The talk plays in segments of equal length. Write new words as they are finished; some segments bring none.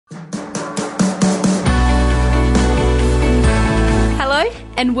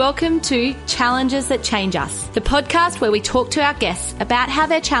and welcome to Challenges That Change Us, the podcast where we talk to our guests about how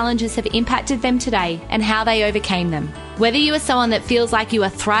their challenges have impacted them today and how they overcame them. Whether you are someone that feels like you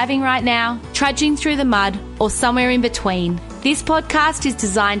are thriving right now, trudging through the mud, or somewhere in between, this podcast is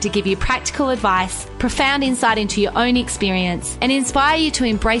designed to give you practical advice, profound insight into your own experience, and inspire you to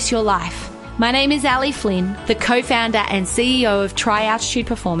embrace your life. My name is Ali Flynn, the co-founder and CEO of Tri-Altitude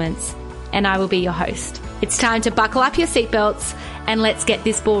Performance, and I will be your host. It's time to buckle up your seatbelts and let's get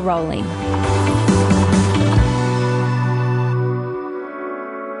this ball rolling.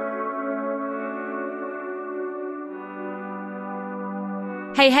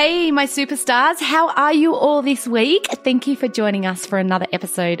 Hey, my superstars. How are you all this week? Thank you for joining us for another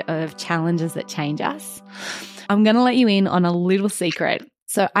episode of Challenges That Change Us. I'm going to let you in on a little secret.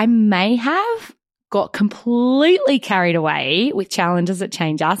 So I may have got completely carried away with Challenges That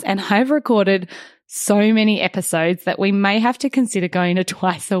Change Us, and I've recorded so many episodes that we may have to consider going to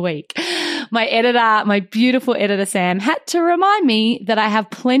twice a week. My beautiful editor, Sam, had to remind me that I have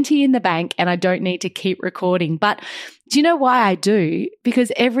plenty in the bank and I don't need to keep recording. But do you know why I do?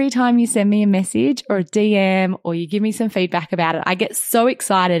 Because every time you send me a message or a DM or you give me some feedback about it, I get so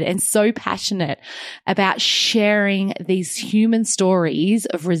excited and so passionate about sharing these human stories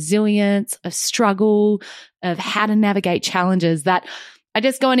of resilience, of struggle, of how to navigate challenges that I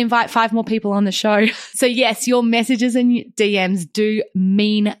just go and invite 5 more people on the show. So yes, your messages and DMs do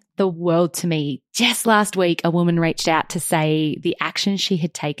mean the world to me. Just last week, a woman reached out to say the action she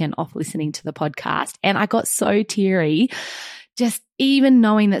had taken off listening to the podcast. And I got so teary just even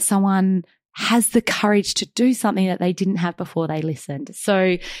knowing that someone has the courage to do something that they didn't have before they listened.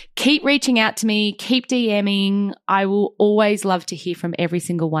 So keep reaching out to me, keep DMing. I will always love to hear from every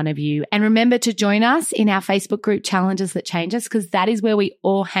single one of you. And remember to join us in our Facebook group, Challenges That Change Us, because that is where we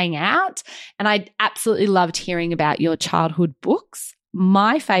all hang out. And I absolutely loved hearing about your childhood books.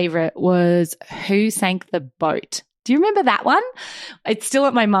 My favorite was Who Sank the Boat? Do you remember that one? It's still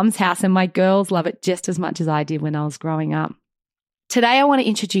at my mum's house and my girls love it just as much as I did when I was growing up. Today, I want to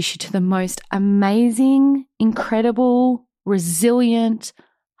introduce you to the most amazing, incredible, resilient,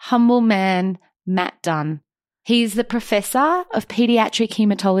 humble man, Matt Dunn. He's the Professor of Pediatric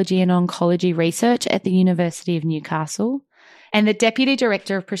Hematology and Oncology Research at the University of Newcastle and the Deputy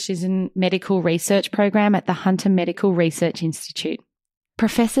Director of Precision Medical Research Program at the Hunter Medical Research Institute.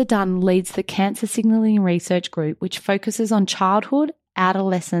 Professor Dunn leads the Cancer Signalling Research Group, which focuses on childhood,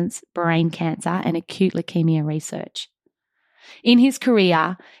 adolescence, brain cancer, and acute leukemia research. In his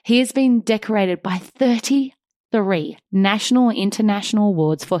career, he has been decorated by 33 national and international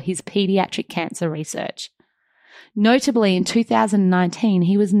awards for his pediatric cancer research. Notably, in 2019,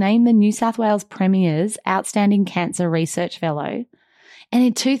 he was named the New South Wales Premier's Outstanding Cancer Research Fellow. And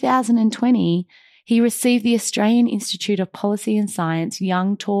in 2020, he received the Australian Institute of Policy and Science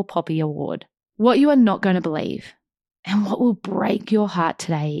Young Tall Poppy Award. What you are not going to believe, and what will break your heart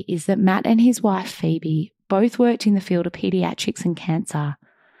today, is that Matt and his wife, Phoebe, both worked in the field of pediatrics and cancer,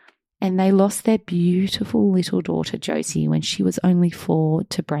 and they lost their beautiful little daughter, Josie, when she was only 4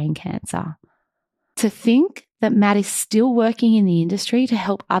 to brain cancer. To think that Matt is still working in the industry to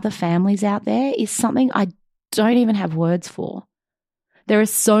help other families out there is something I don't even have words for. There are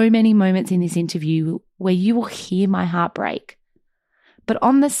so many moments in this interview where you will hear my heart break. But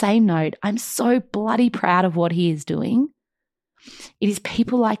on the same note, I'm so bloody proud of what he is doing. It is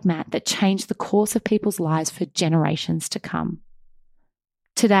people like Matt that change the course of people's lives for generations to come.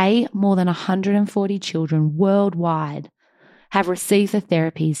 Today, more than 140 children worldwide have received the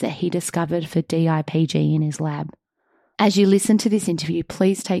therapies that he discovered for DIPG in his lab. As you listen to this interview,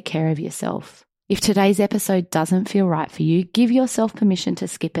 please take care of yourself. If today's episode doesn't feel right for you, give yourself permission to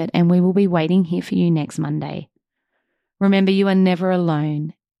skip it, and we will be waiting here for you next Monday. Remember, you are never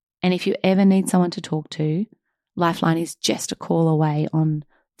alone, and if you ever need someone to talk to, Lifeline is just a call away on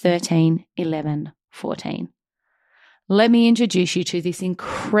 13 11 14. Let me introduce you to this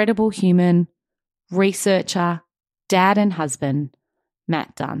incredible human, researcher, dad and husband,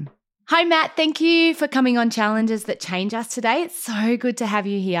 Matt Dunn. Hi, Matt. Thank you for coming on Challenges That Change Us today. It's so good to have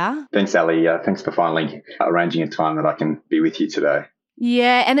you here. Thanks, Ali. Thanks for finally arranging a time that I can be with you today.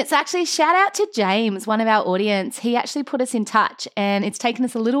 Yeah, and it's actually shout out to James, one of our audience. He actually put us in touch and it's taken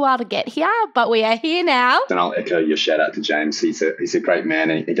us a little while to get here, but we are here now. And I'll echo your shout out to James. He's a great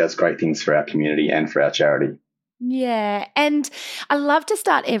man and he does great things for our community and for our charity. Yeah, and I love to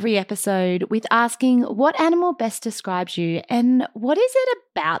start every episode with asking what animal best describes you and what is it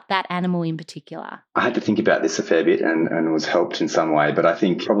about that animal in particular? I had to think about this a fair bit and was helped in some way, but I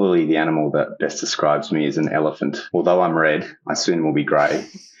think probably the animal that best describes me is an elephant. Although I'm red, I soon will be grey.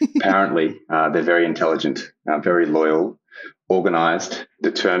 Apparently, they're very intelligent, very loyal, organised,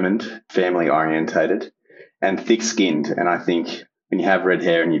 determined, family orientated, and thick-skinned. And I think when you have red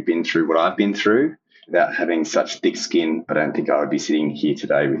hair and you've been through what I've been through, without having such thick skin, I don't think I would be sitting here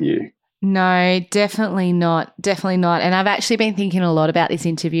today with you. No, definitely not. Definitely not. And I've actually been thinking a lot about this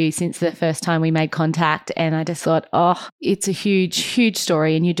interview since the first time we made contact. And I just thought, it's a huge, huge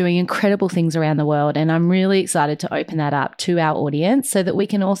story and you're doing incredible things around the world. And I'm really excited to open that up to our audience so that we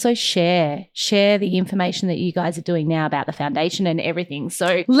can also share the information that you guys are doing now about the foundation and everything.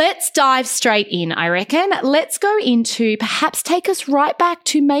 So let's dive straight in, I reckon. Let's go into perhaps take us right back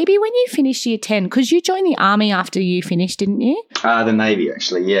to maybe when you finished year 10, because you joined the army after you finished, didn't you? The Navy,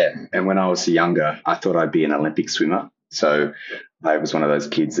 actually, yeah. And when I was younger, I thought I'd be an Olympic swimmer. So I was one of those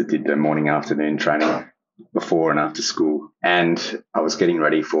kids that did the morning, afternoon training before and after school. And I was getting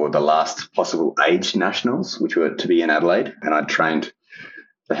ready for the last possible age nationals, which were to be in Adelaide. And I'd trained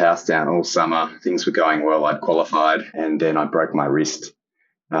the house down all summer. Things were going well. I'd qualified. And then I broke my wrist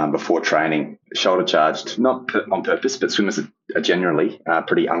before training, shoulder charged, not on purpose, but swimmers are generally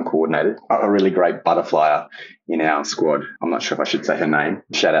pretty uncoordinated. A really great butterflyer in our squad. I'm not sure if I should say her name.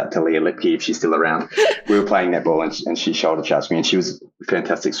 Shout out to Leah Lipke if she's still around. We were playing netball and she shoulder charged me, and she was a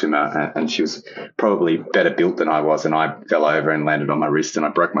fantastic swimmer and she was probably better built than I was, and I fell over and landed on my wrist and I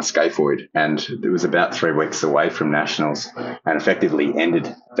broke my scaphoid, and it was about 3 weeks away from nationals and effectively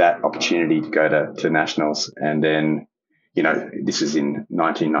ended that opportunity to go to nationals. And then this was in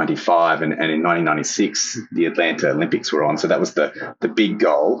 1995 and in 1996, the Atlanta Olympics were on. So that was the big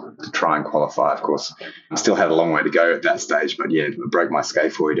goal, to try and qualify, of course. I still had a long way to go at that stage, but yeah, I broke my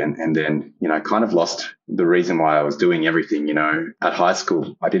scaphoid and then, kind of lost the reason why I was doing everything. At high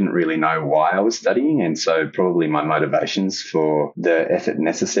school, I didn't really know why I was studying. And so probably my motivations for the effort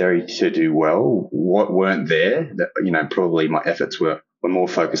necessary to do well weren't there. That, probably my efforts were more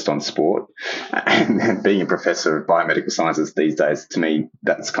focused on sport. And being a professor of biomedical sciences these days, to me,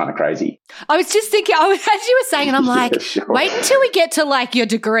 that's kind of crazy. I was just thinking, as you were saying, and I'm like, Sure. Wait until we get to your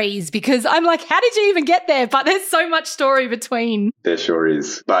degrees, because I'm like, how did you even get there? But there's so much story between. There sure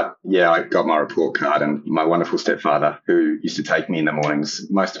is. But yeah, I got my report card, and my wonderful stepfather, who used to take me in the mornings,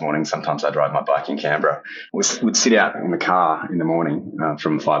 most mornings, sometimes I'd ride my bike in Canberra, would sit out in the car in the morning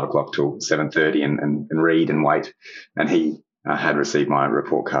from 5 o'clock till 7:30 and read and wait. And he had received my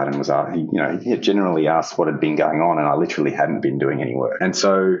report card and was, he had generally asked what had been going on, and I literally hadn't been doing any work. And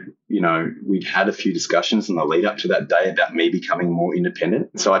so, we'd had a few discussions in the lead up to that day about me becoming more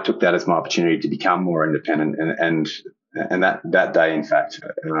independent. So I took that as my opportunity to become more independent. And that day, in fact,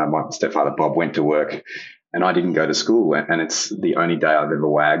 my stepfather, Bob, went to work and I didn't go to school. And it's the only day I've ever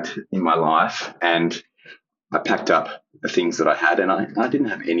wagged in my life. And I packed up the things that I had, and I didn't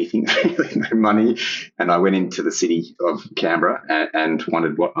have anything, really, no money. And I went into the city of Canberra and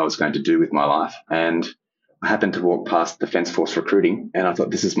wondered what I was going to do with my life. And I happened to walk past Defence Force Recruiting, and I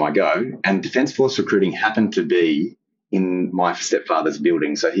thought, this is my go. And Defence Force Recruiting happened to be in my stepfather's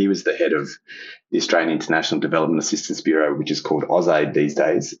building. So he was the head of the Australian International Development Assistance Bureau, which is called AusAid these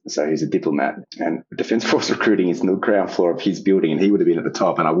days. So he's a diplomat. And Defence Force Recruiting is in the ground floor of his building, and he would have been at the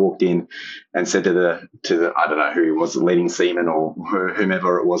top. And I walked in and said to the I don't know who he was, the leading seaman or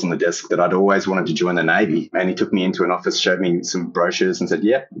whomever it was on the desk, that I'd always wanted to join the Navy. And he took me into an office, showed me some brochures and said,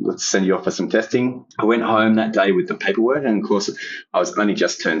 yeah, let's send you off for some testing. I went home that day with the paperwork. And of course, I was only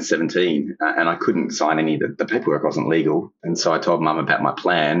just turned 17 and I couldn't sign any. The paperwork wasn't legal. And so I told Mum about my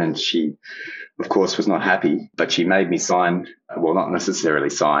plan, and she, of course, was not happy, but she made me sign, well, not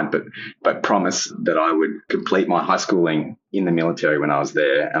necessarily sign, but promise that I would complete my high schooling in the military when I was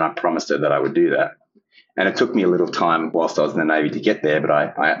there. And I promised her that I would do that. And it took me a little time whilst I was in the Navy to get there, but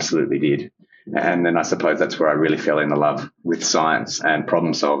I absolutely did. And then I suppose that's where I really fell in love with science and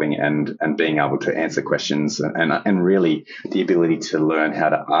problem solving and being able to answer questions and really the ability to learn how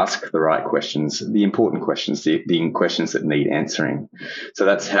to ask the right questions, the important questions, the questions that need answering. So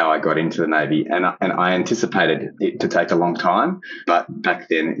that's how I got into the Navy. And I anticipated it to take a long time, but back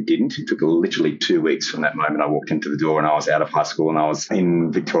then it didn't. It took literally 2 weeks from that moment I walked into the door and I was out of high school and I was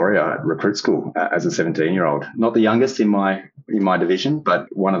in Victoria at recruit school as a 17-year-old. Not the youngest in my division, but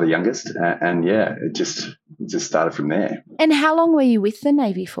one of the youngest. And yeah, it just started from there. And how long were you with the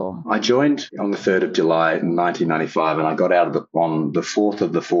Navy for? I joined on the 3rd of July 1995 and I got out of on the 4th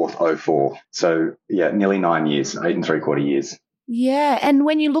of the 4th, 04. So yeah, nearly 9 years, 8 3/4 years. Yeah. And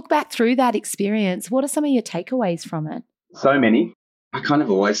when you look back through that experience, what are some of your takeaways from it? So many. I kind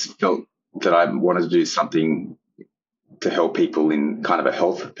of always felt that I wanted to do something to help people in kind of a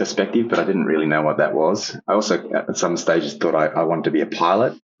health perspective, but I didn't really know what that was. I also at some stages thought I wanted to be a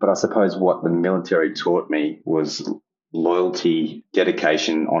pilot, but I suppose what the military taught me was loyalty,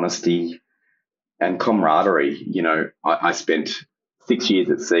 dedication, honesty, and camaraderie. You know, I spent 6 years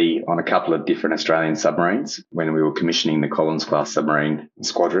at sea on a couple of different Australian submarines when we were commissioning the Collins-class submarine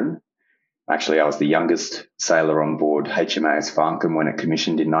squadron. Actually, I was the youngest sailor on board HMAS Farncombe when it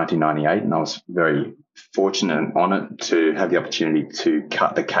commissioned in 1998, and I was very fortunate and honoured to have the opportunity to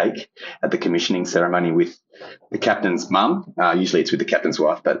cut the cake at the commissioning ceremony with the captain's mum. Usually it's with the captain's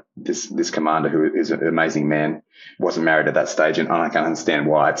wife, but this commander, who is an amazing man, wasn't married at that stage, and I can't understand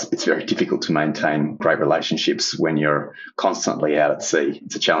why. It's very difficult to maintain great relationships when you're constantly out at sea.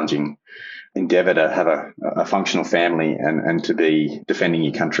 It's a challenging endeavour to have a functional family and to be defending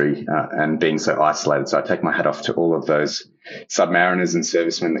your country and being so isolated. So I take my hat off to all of those submariners and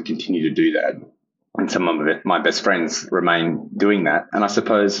servicemen that continue to do that. And some of my best friends remain doing that. And I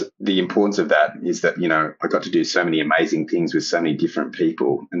suppose the importance of that is that, you know, I got to do so many amazing things with so many different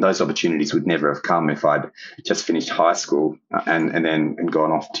people. And those opportunities would never have come if I'd just finished high school and then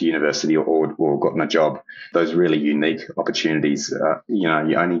gone off to university or gotten a job. Those really unique opportunities, you know,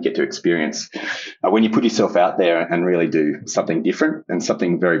 you only get to experience when you put yourself out there and really do something different and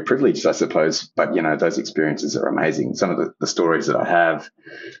something very privileged, I suppose. But, you know, those experiences are amazing. Some of the stories that I have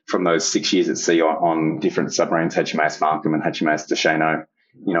from those 6 years at sea on different submarines, HMAS Farncombe and HMAS Descheno.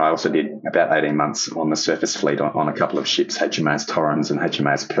 You know, I also did about 18 months on the surface fleet on a couple of ships, HMAS Torrens and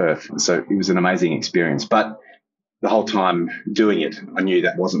HMAS Perth. So it was an amazing experience. But the whole time doing it, I knew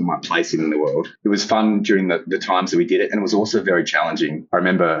that wasn't my place in the world. It was fun during the times that we did it, and it was also very challenging. I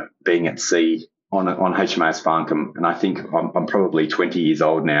remember being at sea on HMAS Farncombe, and I think I'm probably 20 years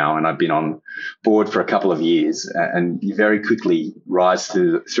old now, and I've been on board for a couple of years, and you very quickly rise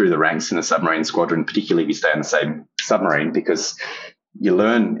through the ranks in a submarine squadron, particularly if you stay on the same submarine, because you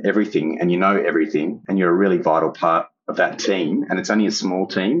learn everything and you know everything, and you're a really vital part of that team, and it's only a small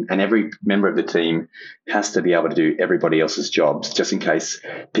team, and every member of the team has to be able to do everybody else's jobs just in case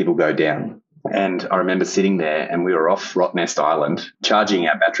people go down. And I remember sitting there, and we were off Rottnest Island charging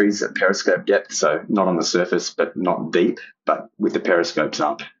our batteries at periscope depth, so not on the surface but not deep, but with the periscopes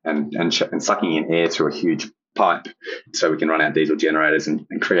up and sucking in air through a huge pipe so we can run our diesel generators and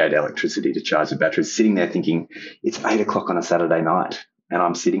create electricity to charge the batteries. Sitting there thinking, it's 8 o'clock on a Saturday night, and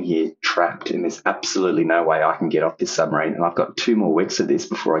I'm sitting here trapped, and there's absolutely no way I can get off this submarine, and I've got 2 more weeks of this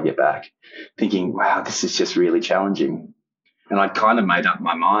before I get back. Thinking, wow, this is just really challenging. And I kind of made up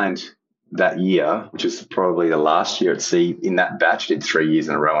my mind that year, which was probably the last year at sea in that batch, did 3 years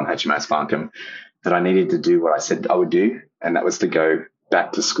in a row on HMAS Farncombe, that I needed to do what I said I would do, and that was to go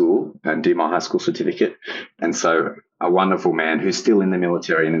back to school and do my high school certificate. And so a wonderful man who's still in the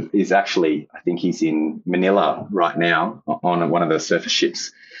military and is actually, I think he's in Manila right now on one of the surface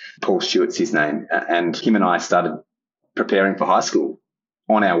ships, Paul Stewart's his name, and him and I started preparing for high school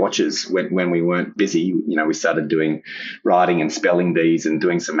on our watches when we weren't busy. You know, we started doing writing and spelling bees and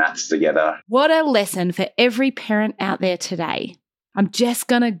doing some maths together. What a lesson for every parent out there today. I'm just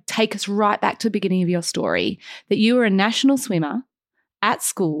going to take us right back to the beginning of your story, that you were a national swimmer at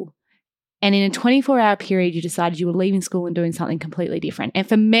school, and in a 24-hour period, you decided you were leaving school and doing something completely different. And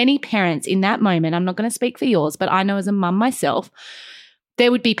for many parents in that moment, I'm not going to speak for yours, but I know as a mum myself,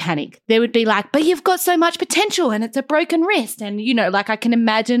 there would be panic. There would be like, but you've got so much potential and it's a broken wrist. And, you know, like I can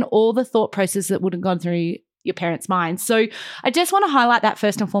imagine all the thought process that would have gone through your parents' minds. So I just want to highlight that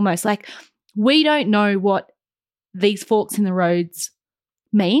first and foremost. Like, we don't know what these forks in the roads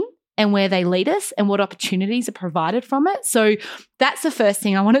mean and where they lead us and what opportunities are provided from it. So that's the first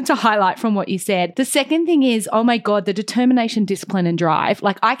thing I wanted to highlight from what you said. The second thing is, oh my God, the determination, discipline and drive.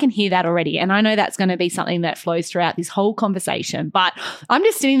 Like, I can hear that already. And I know that's going to be something that flows throughout this whole conversation. But I'm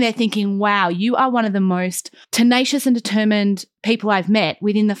just sitting there thinking, wow, you are one of the most tenacious and determined people I've met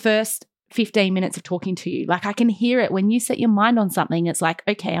within the first 15 minutes of talking to you. Like, I can hear it. When you set your mind on something, it's like,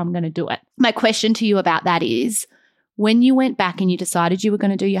 okay, I'm going to do it. My question to you about that is, when you went back and you decided you were going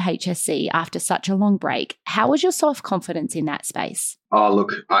to do your HSC after such a long break, how was your self-confidence in that space? Oh,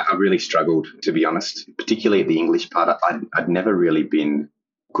 look, I really struggled, to be honest, particularly at the English part. I'd never really been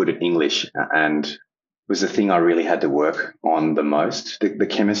good at English, and it was the thing I really had to work on the most. The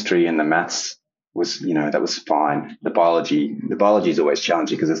chemistry and the maths was, you know, that was fine. The biology is always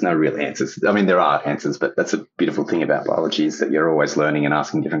challenging because there's no real answers. I mean, there are answers, but that's a beautiful thing about biology, is that you're always learning and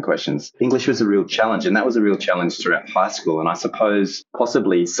asking different questions. English was a real challenge, and that was a real challenge throughout high school. And I suppose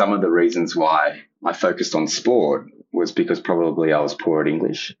possibly some of the reasons why I focused on sport was because probably I was poor at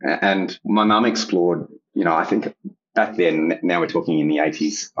English. And my mum explored, you know, I think back then, now we're talking in the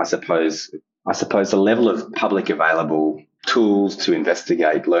 80s, I suppose the level of public available tools to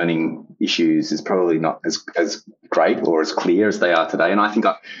investigate learning issues is probably not as great or as clear as they are today. And I think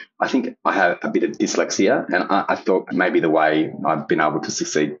I have a bit of dyslexia, and I thought maybe the way I've been able to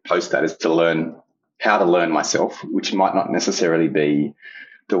succeed post that is to learn how to learn myself, which might not necessarily be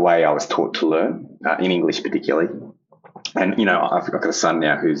the way I was taught to learn, in English particularly. And, I've got a son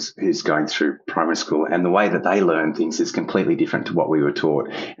now who's going through primary school, and the way that they learn things is completely different to what we were taught.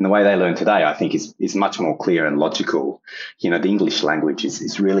 And the way they learn today, I think, is much more clear and logical. The English language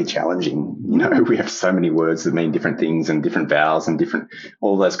is really challenging. We have so many words that mean different things and different vowels and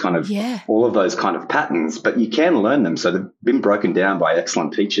all of those kind of patterns, but you can learn them. So they've been broken down by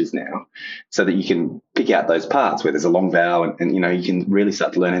excellent teachers now so that you can pick out those parts where there's a long vowel and you can really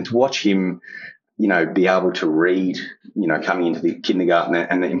start to learn, and to watch him be able to read, coming into the kindergarten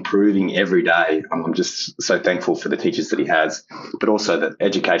and improving every day. I'm just so thankful for the teachers that he has, but also that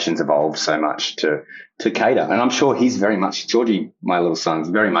education's evolved so much to cater. And I'm sure he's very much, Georgie, my little son's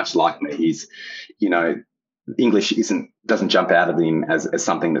very much like me. He's, English doesn't jump out of him as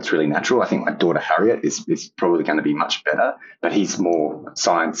something that's really natural. I think my daughter Harriet is probably going to be much better, but he's more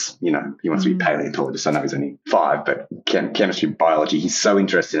science. He wants to be paleontologist. I know he's only 5, but chemistry, biology, he's so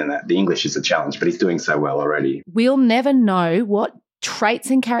interested in that. The English is a challenge, but he's doing so well already. We'll never know what traits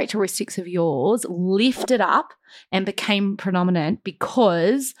and characteristics of yours lifted up and became predominant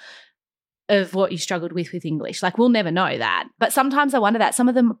because of what you struggled with English. Like, we'll never know that. But sometimes I wonder that some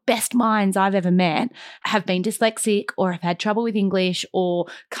of the best minds I've ever met have been dyslexic or have had trouble with English or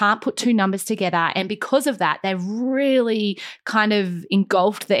can't put 2 numbers together. And because of that, they've really kind of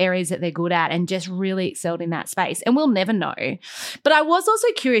engulfed the areas that they're good at and just really excelled in that space. And we'll never know. But I was also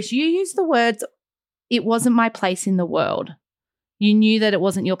curious, you used the words, "It wasn't my place in the world." You knew that it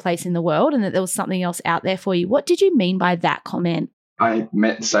wasn't your place in the world and that there was something else out there for you. What did you mean by that comment? I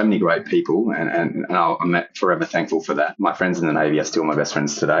met so many great people, and I'm forever thankful for that. My friends in the Navy are still my best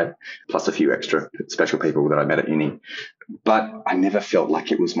friends today, plus a few extra special people that I met at uni. But I never felt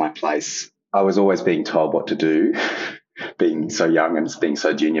like it was my place. I was always being told what to do, being so young and being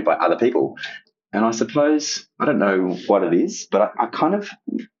so junior by other people. And I suppose, I don't know what it is, but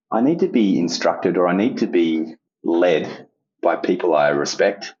I need to be instructed, or I need to be led by people I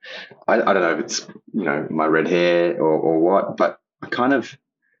respect. I don't know if it's, my red hair or what, but I kind of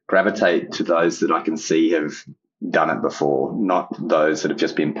gravitate to those that I can see have done it before, not those that have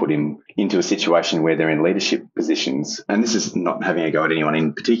just been put into a situation where they're in leadership positions. And this is not having a go at anyone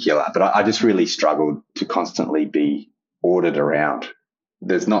in particular, but I just really struggled to constantly be ordered around.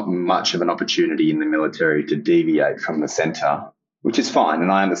 There's not much of an opportunity in the military to deviate from the centre, which is fine,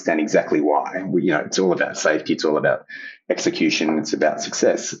 and I understand exactly why. It's all about safety, it's all about execution, it's about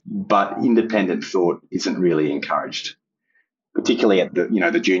success. But independent thought isn't really encouraged, particularly at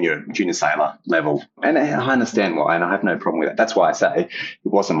the junior sailor level. And I understand why, and I have no problem with that. That's why I say it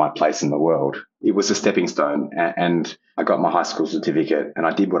wasn't my place in the world. It was a stepping stone, and I got my high school certificate, and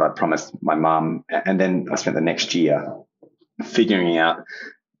I did what I promised my mum, and then I spent the next year figuring out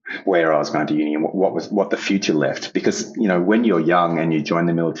where I was going to uni and what the future left. Because, when you're young and you join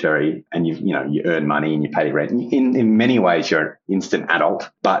the military and you earn money and you pay rent, in many ways you're an instant adult,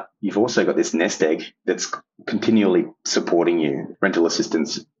 but you've also got this nest egg that's continually supporting you. Rental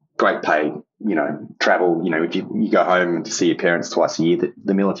assistance, great pay, travel, if you go home to see your parents twice a year,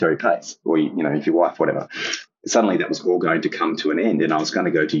 the military pays, or, if your wife, whatever. Suddenly that was all going to come to an end, and I was going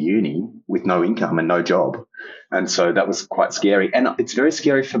to go to uni with no income and no job. And so that was quite scary. And it's very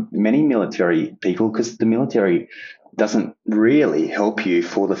scary for many military people, because the military doesn't really help you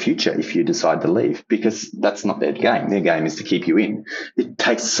for the future if you decide to leave, because that's not their game. Their game is to keep you in. It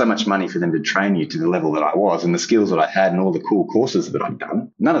takes so much money for them to train you to the level that I was, and the skills that I had and all the cool courses that I've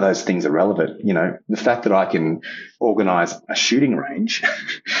done. None of those things are relevant. The fact that I can organise a shooting range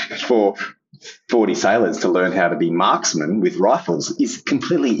for 40 sailors to learn how to be marksmen with rifles is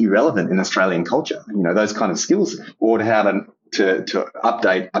completely irrelevant in Australian culture. Those kind of skills, or how to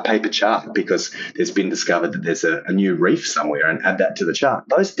update a paper chart because there's been discovered that there's a new reef somewhere, and add that to the chart.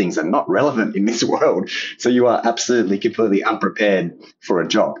 Those things are not relevant in this world. So you are absolutely, completely unprepared for a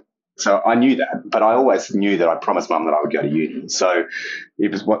job. So I knew that, but I always knew that I promised Mum that I would go to uni. So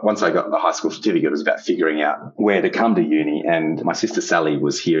it was, once I got the high school certificate, it was about figuring out where to come to uni. And my sister Sally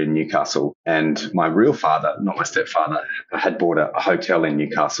was here in Newcastle, and my real father, not my stepfather, had bought a hotel in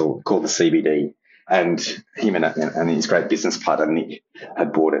Newcastle called the CBD. And him and his great business partner, Nick,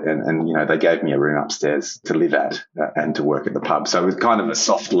 had bought it. And they gave me a room upstairs to live at and to work at the pub. So it was kind of a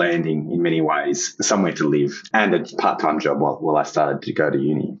soft landing in many ways, somewhere to live, and a part-time job while I started to go to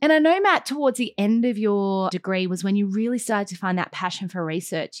uni. And I know, Matt, towards the end of your degree was when you really started to find that passion for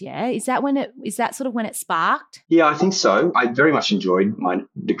research, yeah? Is that sort of when it sparked? Yeah, I think so. I very much enjoyed my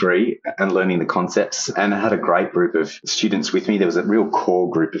degree and learning the concepts, and I had a great group of students with me. There was a real core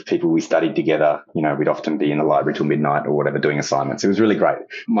group of people. We studied together. We'd often be in the library till midnight or whatever doing assignments. It was really great.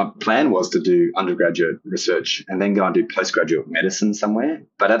 My plan was to do undergraduate research and then go and do postgraduate medicine somewhere.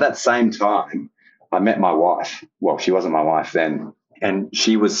 But at that same time, I met my wife. Well, she wasn't my wife then, and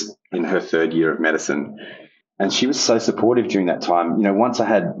she was in her third year of medicine. And she was so supportive during that time. Once I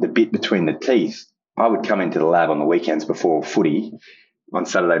had the bit between the teeth, I would come into the lab on the weekends before footy on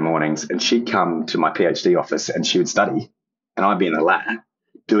Saturday mornings, and she'd come to my PhD office and she would study. And I'd be in the lab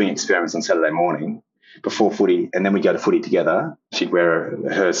doing experiments on Saturday morning before footy, and then we'd go to footy together. She'd wear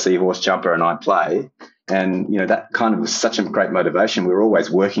her seahorse jumper and I'd play. And, that kind of was such a great motivation. We were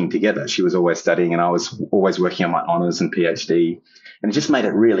always working together. She was always studying and I was always working on my honours and PhD. And it just made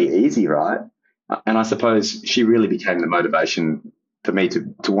it really easy, right? And I suppose she really became the motivation for me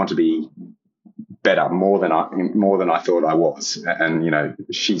to want to be better, more than I thought I was. And,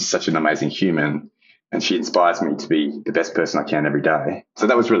 she's such an amazing human and she inspires me to be the best person I can every day. So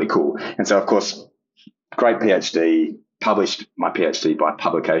that was really cool. And so, of course, great PhD, published my PhD by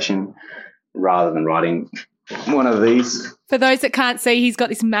publication rather than writing one of these. For those that can't see, he's got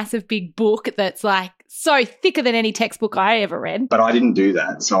this massive big book that's like so thicker than any textbook I ever read. But I didn't do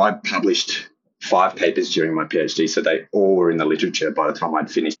that. So I published 5 papers during my PhD, so they all were in the literature by the time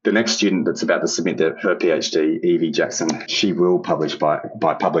I'd finished. The next student that's about to submit her PhD, Evie Jackson, she will publish by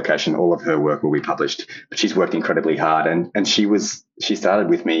publication. All of her work will be published, but she's worked incredibly hard. And she started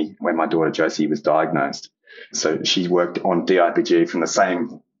with me when my daughter Josie was diagnosed. So she worked on DIPG from the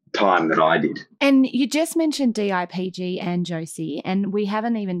same time that I did. And you just mentioned DIPG and Josie, and we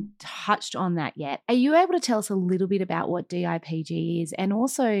haven't even touched on that yet. Are you able to tell us a little bit about what DIPG is, and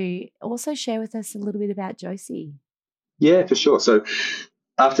also share with us a little bit about Josie? Yeah, for sure. So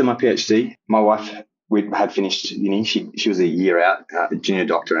after my PhD, my wife, we had finished uni. She was a year out, a junior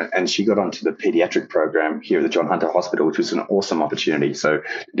doctor, and she got onto the pediatric program here at the John Hunter Hospital, which was an awesome opportunity. So to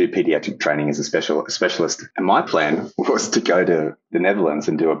do pediatric training as a specialist. And my plan was to go to the Netherlands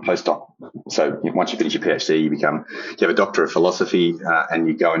and do a postdoc. So once you finish your PhD, you have a doctor of philosophy and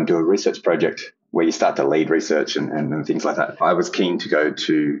you go and do a research project where you start to lead research and things like that. I was keen to go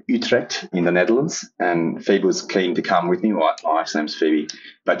to Utrecht in the Netherlands, and Phoebe was keen to come with me. My wife's name's Phoebe,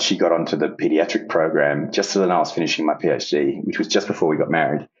 but she got onto the pediatric program just as I was finishing my PhD, which was just before we got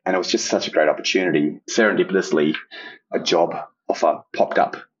married. And it was just such a great opportunity. Serendipitously, a job offer popped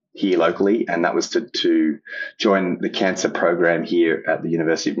up here locally, and that was to join the cancer program here at the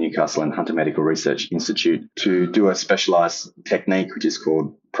University of Newcastle and Hunter Medical Research Institute to do a specialised technique which is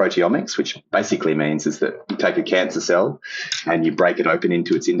called proteomics, which basically means is that you take a cancer cell and you break it open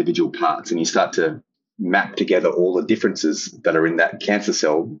into its individual parts and you start to map together all the differences that are in that cancer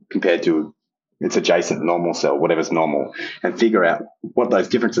cell compared to its adjacent normal cell, whatever's normal, and figure out what those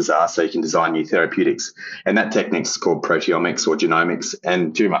differences are so you can design new therapeutics. And that technique's called proteomics or genomics.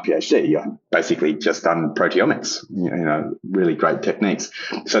 And during my PhD, I basically just done proteomics, really great techniques.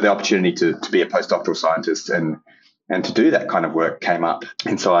 So the opportunity to be a postdoctoral scientist and to do that kind of work came up.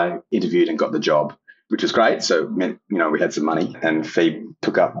 And so I interviewed and got the job, which was great. So, we had some money, and Phoebe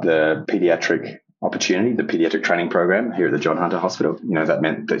took up the pediatric opportunity, the pediatric training program here at the John Hunter Hospital. That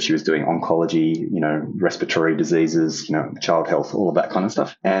meant that she was doing oncology, respiratory diseases, child health, all of that kind of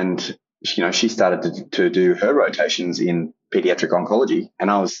stuff. And, she started to do her rotations in pediatric oncology, and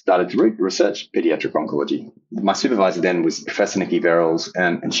I started to research pediatric oncology. My supervisor then was Professor Nikki Verrills,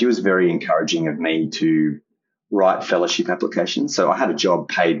 and she was very encouraging of me to write fellowship applications. So I had a job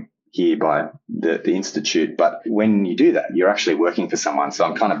paid here by the institute. But when you do that, you're actually working for someone. So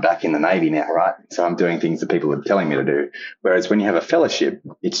I'm kind of back in the Navy now, right? So I'm doing things that people are telling me to do. Whereas when you have a fellowship,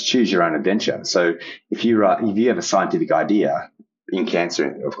 it's choose your own adventure. So if you have a scientific idea in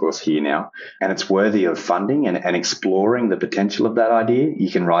cancer, of course, here now, and it's worthy of funding and exploring the potential of that idea,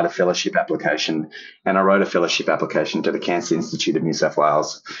 you can write a fellowship application. And I wrote a fellowship application to the Cancer Institute of New South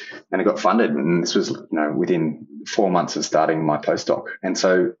Wales, and it got funded. And this was, within 4 months of starting my postdoc. And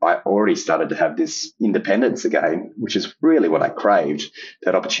so I already started to have this independence again, which is really what I craved,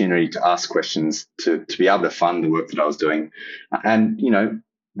 that opportunity to ask questions, to be able to fund the work that I was doing. And,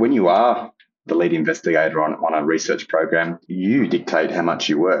 when you are the lead investigator on a research program, you dictate how much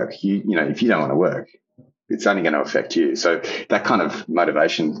you work. If you don't want to work, it's only going to affect you. So that kind of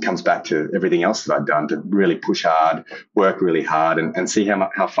motivation comes back to everything else that I'd done, to really push hard, work really hard, and see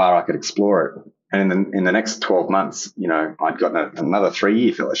how far I could explore it. And in the next 12 months, I'd gotten another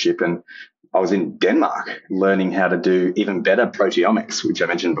 3-year fellowship, and I was in Denmark learning how to do even better proteomics, which I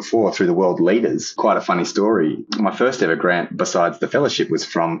mentioned before, through the world leaders. Quite a funny story. My first ever grant besides the fellowship was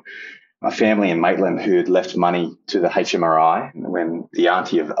from a family in Maitland who had left money to the HMRI when the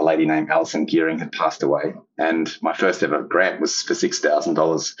auntie of a lady named Alison Gearing had passed away. And my first ever grant was for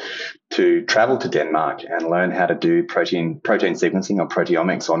 $6,000 to travel to Denmark and learn how to do protein sequencing or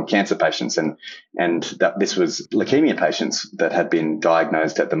proteomics on cancer patients. And that this was leukemia patients that had been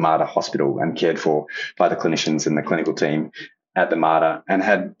diagnosed at the Mater Hospital and cared for by the clinicians and the clinical team at the Mater, and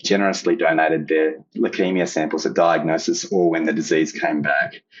had generously donated their leukemia samples at diagnosis or when the disease came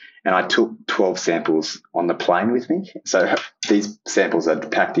back. And I took 12 samples on the plane with me. So these samples are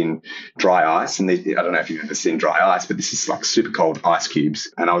packed in dry ice. And I don't know if you've ever seen dry ice, but this is like super cold ice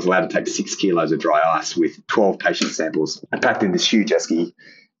cubes. And I was allowed to take 6 kilos of dry ice with 12 patient samples and packed in this huge esky.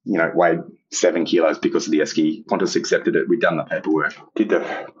 It weighed 7 kilos because of the esky. Qantas accepted it. We'd done the paperwork. Did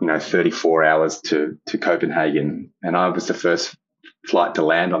the 34 hours to Copenhagen. And I was the first flight to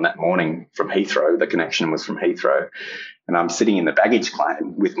land on that morning from Heathrow. The connection was from Heathrow. And I'm sitting in the baggage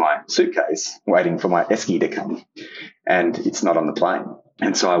claim with my suitcase waiting for my esky to come. And it's not on the plane.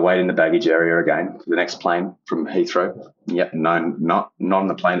 And so I wait in the baggage area again for the next plane from Heathrow. Yep, no, not on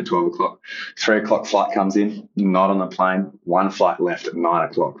the plane at 12 o'clock. 3 o'clock flight comes in, not on the plane. One flight left at 9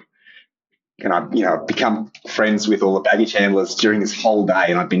 o'clock. And I've become friends with all the baggage handlers during this whole day.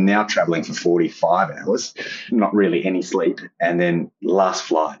 And I've been now traveling for 45 hours, not really any sleep. And then last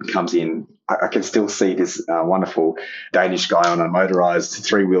flight comes in. I can still see this wonderful Danish guy on a motorized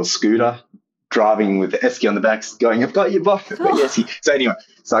 3-wheel scooter driving with the esky on the back going, I've got your box, I've got your esky. So anyway,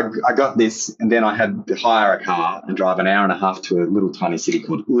 I got this, and then I had to hire a car and drive an hour and a half to a little tiny city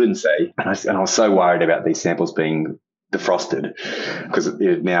called Odense. And I was so worried about these samples being defrosted because it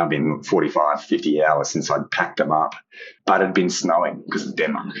had now been 45, 50 hours since I'd packed them up, but it had been snowing because of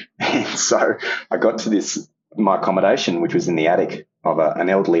Denmark. And so I got to my accommodation, which was in the attic of an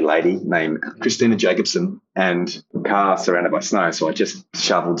elderly lady named Christina Jacobson, and a car surrounded by snow. So I just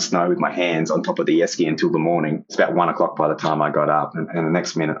shoveled snow with my hands on top of the esky until the morning. It's about 1 o'clock by the time I got up. And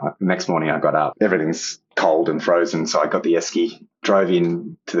the next morning I got up, everything's cold and frozen. So I got the esky, drove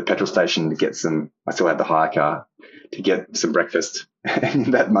in to the petrol station to get I still had the hire car, to get some breakfast. And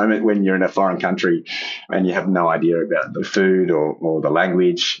in that moment when you're in a foreign country and you have no idea about the food or the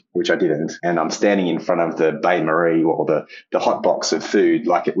language, which I didn't, and I'm standing in front of the Bain Marie or the hot box of food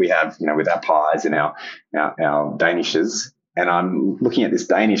like we have, with our pies and our Danishes, and I'm looking at this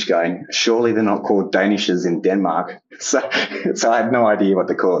Danish going, surely they're not called Danishes in Denmark. So I had no idea what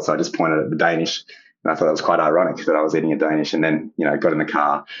to call it, so I just pointed at the Danish. And I thought that was quite ironic that I was eating a Danish, and then, got in the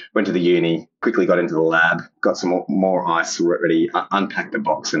car, went to the uni, quickly got into the lab, got some more ice ready, unpacked the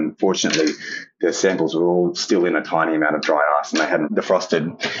box. And fortunately, the samples were all still in a tiny amount of dry ice and they hadn't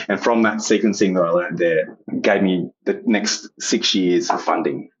defrosted. And from that sequencing that I learned there, gave me the next 6 years of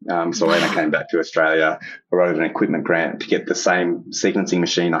funding. So when I came back to Australia, I wrote an equipment grant to get the same sequencing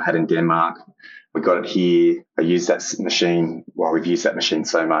machine I had in Denmark. We got it here. I used that machine. Well, we've used that machine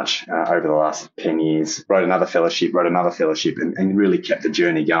so much over the last 10 years. Wrote another fellowship, and really kept the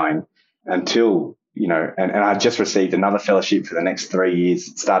journey going until, and I just received another fellowship for the next 3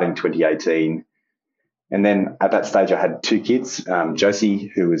 years, starting 2018. And then at that stage, I had 2 kids,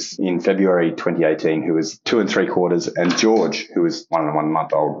 Josie, who was in February 2018, who was 2 3/4, and George, who was 1 and 1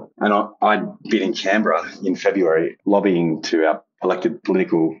 month old. And I'd been in Canberra in February lobbying to our elected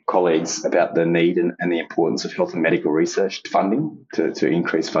political colleagues about the need and the importance of health and medical research funding, to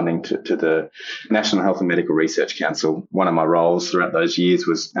increase funding to the National Health and Medical Research Council. One of my roles throughout those years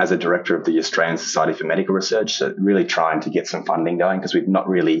was as a director of the Australian Society for Medical Research, so really trying to get some funding going because we've not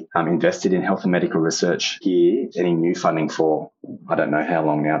really invested in health and medical research here, any new funding for, I don't know how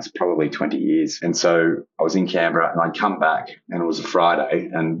long now, it's probably 20 years. And so I was in Canberra and I'd come back and it was a Friday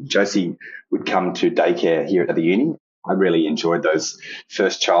and Josie would come to daycare here at the uni. I really enjoyed those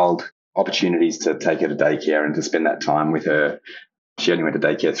first child opportunities to take her to daycare and to spend that time with her. She only went to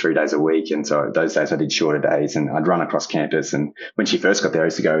daycare 3 days a week. And so those days I did shorter days and I'd run across campus. And when she first got there, I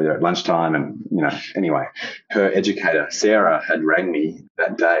used to go there at lunchtime. And, anyway, her educator, Sarah, had rang me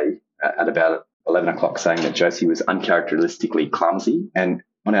that day at about 11 o'clock saying that Josie was uncharacteristically clumsy. And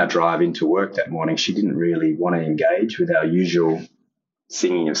on our drive into work that morning, she didn't really want to engage with our usual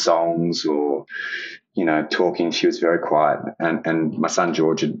singing of songs or talking. She was very quiet. And my son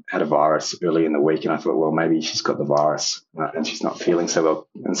George had a virus early in the week, and I thought, well, maybe she's got the virus and she's not feeling so well.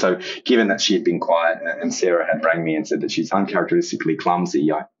 And so given that she had been quiet and Sarah had rang me and said that she's uncharacteristically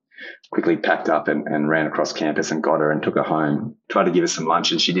clumsy, I quickly packed up and ran across campus and got her and took her home, tried to give her some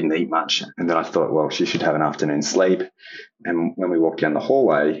lunch, and she didn't eat much. And then I thought, well, she should have an afternoon sleep. And when we walked down the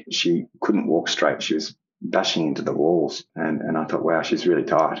hallway, she couldn't walk straight. She was bashing into the walls. And I thought, wow, she's really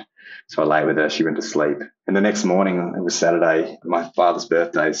tired. So I lay with her. She went to sleep. And the next morning, it was Saturday, my father's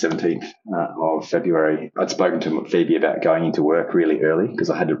birthday, 17th of February. I'd spoken to Phoebe about going into work really early because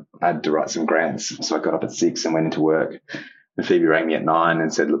I had to write some grants. So I got up at 6 and went into work. And Phoebe rang me at 9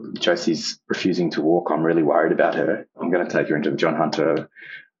 and said, look, Josie's refusing to walk. I'm really worried about her. I'm going to take her into the John Hunter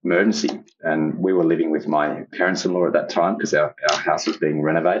emergency. And we were living with my parents-in-law at that time because our house was being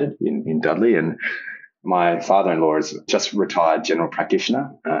renovated in Dudley. And my father-in-law is just retired general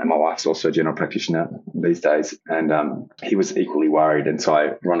practitioner, and my wife's also a general practitioner these days, and he was equally worried. And so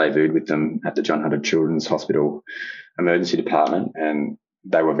I rendezvoused with them at the John Hunter Children's Hospital emergency department, and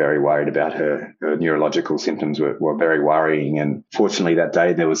they were very worried about her. Her neurological symptoms were very worrying. And fortunately that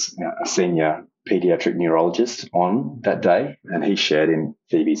day there was a senior paediatric neurologist on that day, and he shared in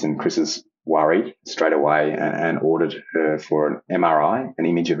Phoebe's and Chris's worry straight away and ordered her for an MRI, an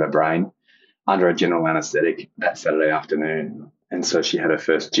image of her brain, under a general anaesthetic that Saturday afternoon. And so she had her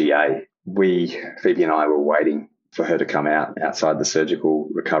first GA. Phoebe and I were waiting for her to come outside the surgical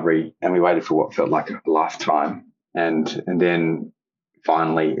recovery, and we waited for what felt like a lifetime. And then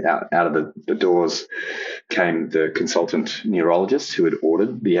finally out of the doors came the consultant neurologist who had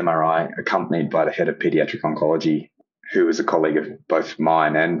ordered the MRI, accompanied by the head of paediatric oncology, who was a colleague of both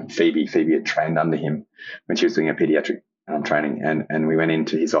mine and Phoebe. Phoebe had trained under him when she was doing her paediatric training. And we went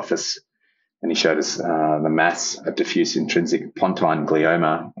into his office, and he showed us the mass of diffuse intrinsic pontine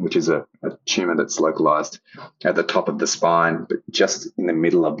glioma, which is a tumour that's localised at the top of the spine, but just in the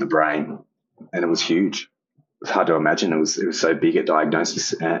middle of the brain. And it was huge. It was hard to imagine. It was so big at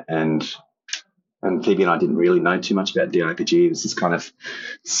diagnosis. And Phoebe and I didn't really know too much about DIPG. It was this kind of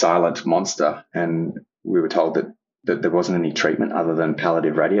silent monster. And we were told that there wasn't any treatment other than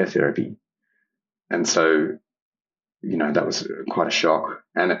palliative radiotherapy. And so, that was quite a shock.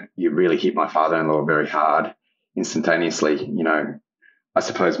 And it really hit my father-in-law very hard instantaneously. I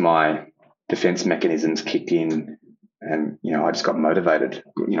suppose my defense mechanisms kicked in, and, I just got motivated.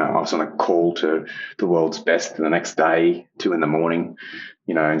 I was on a call to the world's best the next day, 2 a.m,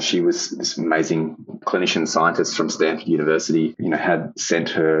 and she was this amazing clinician scientist from Stanford University, had sent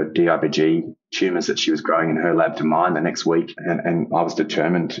her DIPG tumours that she was growing in her lab to mine the next week. And I was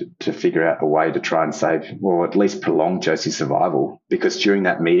determined to figure out a way to try and at least prolong Josie's survival. Because during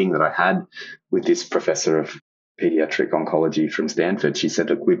that meeting that I had with this professor of paediatric oncology from Stanford, she said,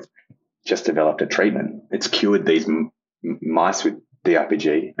 look, we've just developed a treatment. It's cured these mice with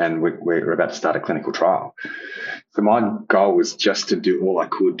DIPG, and we're about to start a clinical trial. So my goal was just to do all I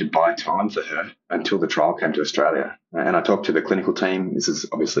could to buy time for her until the trial came to Australia. And I talked to the clinical team. This is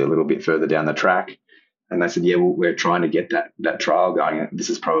obviously a little bit further down the track. And they said, yeah, well, we're trying to get that trial going.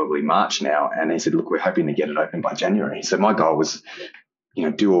 This is probably March now. And he said, look, we're hoping to get it open by January. So my goal was,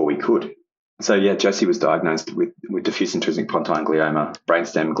 do all we could. So, yeah, Josie was diagnosed with diffuse intrinsic pontine glioma,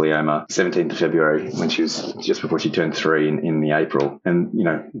 brainstem glioma, 17th of February, when she was just before she turned 3 in the April. And,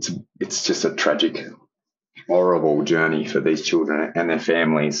 it's just a tragic, horrible journey for these children and their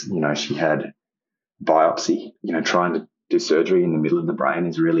families. She had biopsy. Trying to do surgery in the middle of the brain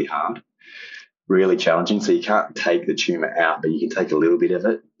is really hard, really challenging. So you can't take the tumour out, but you can take a little bit of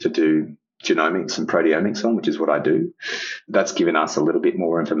it to do genomics and proteomics on, which is what I do. That's given us a little bit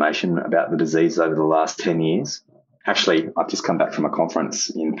more information about the disease over the last 10 years. Actually, I've just come back from a conference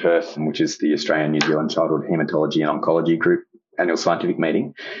in Perth, which is the Australian New Zealand Childhood Haematology and Oncology Group annual scientific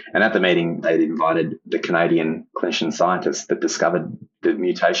meeting. And at the meeting, they'd invited the Canadian clinician scientists that discovered the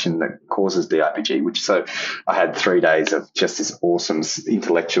mutation that causes DIPG, so I had 3 days of just this awesome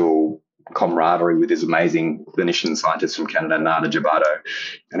intellectual camaraderie with this amazing clinician scientist from Canada, Nada Jabato.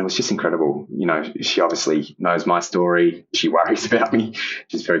 And it was just incredible. She obviously knows my story. She worries about me.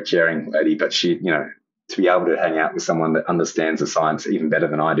 She's a very caring lady, but she, to be able to hang out with someone that understands the science even better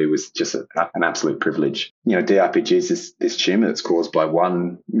than I do was just an absolute privilege. DIPG is this tumour that's caused by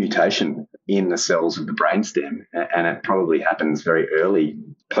one mutation in the cells of the brainstem, and it probably happens very early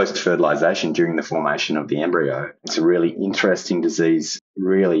post-fertilisation during the formation of the embryo. It's a really interesting disease,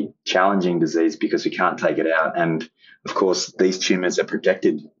 really challenging disease because we can't take it out. And, of course, these tumours are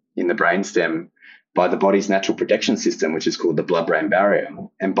protected in the brainstem by the body's natural protection system, which is called the blood-brain barrier.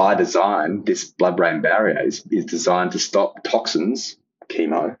 And by design, this blood-brain barrier is designed to stop toxins,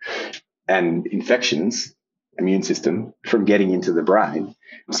 chemo, and infections, immune system, from getting into the brain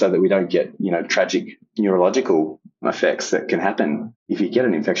so that we don't get, tragic neurological effects that can happen. If you get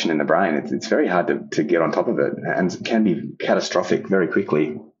an infection in the brain, it's very hard to get on top of it, and it can be catastrophic very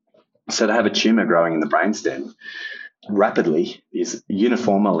quickly. So to have a tumour growing in the brainstem rapidly is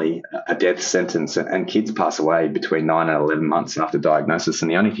uniformly a death sentence, and kids pass away between 9 and 11 months after diagnosis,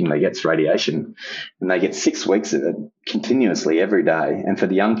 and the only thing they get is radiation, and they get 6 weeks of it continuously every day. And for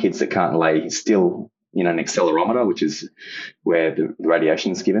the young kids that can't lay still in an accelerometer, which is where the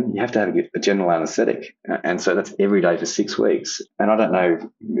radiation is given, you have to have a general anaesthetic. And so that's every day for 6 weeks. And I don't know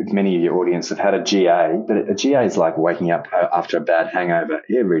if many of your audience have had a GA, but a GA is like waking up after a bad hangover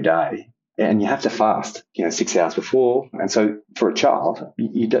every day. And you have to fast, 6 hours before. And so for a child,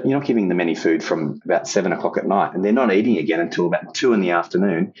 you're not giving them any food from about 7 o'clock at night, and they're not eating again until about 2 in the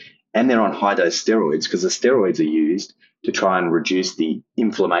afternoon. And they're on high-dose steroids because the steroids are used to try and reduce the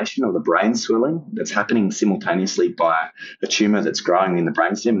inflammation or the brain swelling that's happening simultaneously by a tumour that's growing in the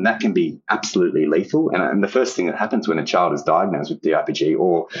brainstem. And that can be absolutely lethal. And the first thing that happens when a child is diagnosed with DIPG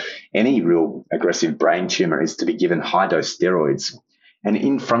or any real aggressive brain tumour is to be given high-dose steroids. And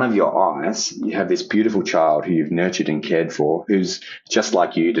in front of your eyes, you have this beautiful child who you've nurtured and cared for, who's just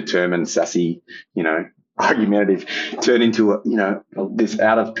like you, determined, sassy, argumentative, turn into this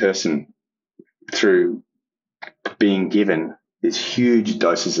out of person through being given these huge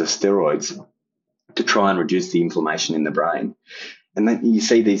doses of steroids to try and reduce the inflammation in the brain. And then you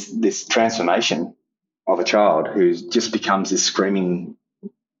see this transformation of a child who just becomes this screaming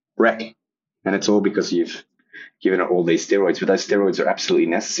wreck. And it's all because you've given it all these steroids. But those steroids are absolutely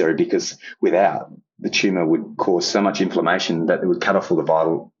necessary, because without, the tumour would cause so much inflammation that it would cut off all the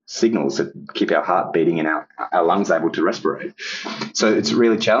vital signals that keep our heart beating and our lungs able to respirate. So it's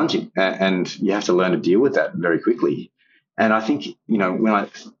really challenging, and you have to learn to deal with that very quickly. And I think, when I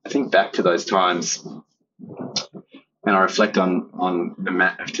think back to those times and I reflect on the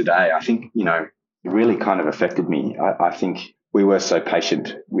Matt of today, I think, it really kind of affected me. I think we were so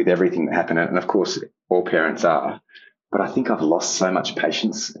patient with everything that happened, and of course all parents are, but I think I've lost so much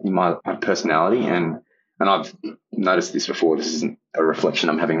patience in my personality, and I've noticed this before. This isn't a reflection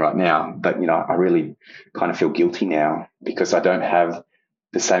I'm having right now, but, I really kind of feel guilty now because I don't have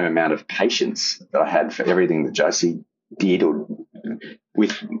the same amount of patience that I had for everything that Josie did, or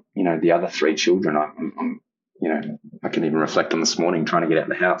with, the other 3 children. I can even reflect on this morning trying to get out of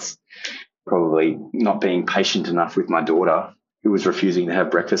the house, probably not being patient enough with my daughter, who was refusing to have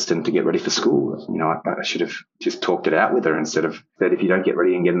breakfast and to get ready for school. I should have just talked it out with her instead of said, if you don't get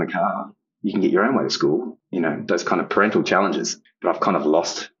ready and get in the car, you can get your own way to school. Those kind of parental challenges. But I've kind of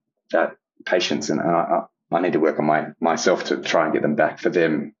lost that patience, and I need to work on myself to try and get them back for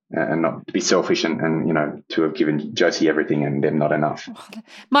them, and not to be selfish and to have given Josie everything and them not enough.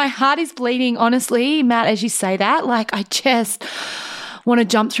 My heart is bleeding, honestly, Matt, as you say that. Like, I just want to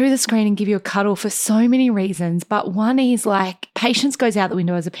jump through the screen and give you a cuddle for so many reasons. But one is, like, patience goes out the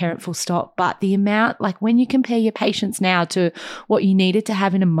window as a parent, full stop. But the amount, like, when you compare your patience now to what you needed to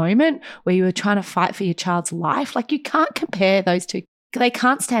have in a moment where you were trying to fight for your child's life, like, you can't compare those two. They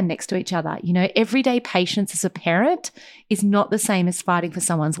can't stand next to each other. Everyday patience as a parent is not the same as fighting for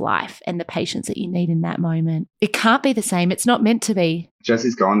someone's life and the patience that you need in that moment. It can't be the same. It's not meant to be.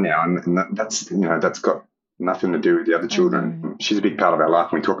 Josie's gone now, and that's got nothing to do with the other children. She's a big part of our life,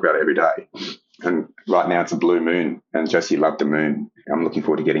 and we talk about it every day. And right now it's a blue moon, and Josie loved the moon. I'm looking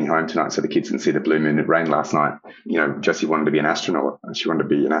forward to getting home tonight so the kids can see the blue moon. It rained last night. Josie wanted to be an astronaut, and she wanted to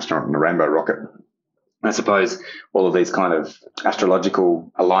be an astronaut in a rainbow rocket. I suppose all of these kind of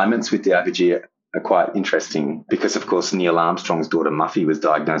astrological alignments with DIPG are quite interesting because, of course, Neil Armstrong's daughter Muffy was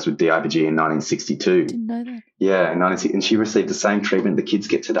diagnosed with DIPG in 1962. Didn't know that. Yeah, and she received the same treatment the kids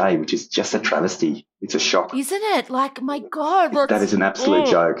get today, which is just a travesty. It's a shock. Isn't it? Like, my God. That is an absolute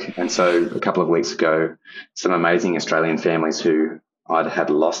joke. And so a couple of weeks ago, some amazing Australian families who either had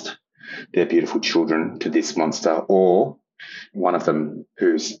lost their beautiful children to this monster, or one of them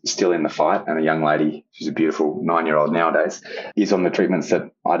who's still in the fight, and a young lady, she's a beautiful 9-year-old nowadays, is on the treatments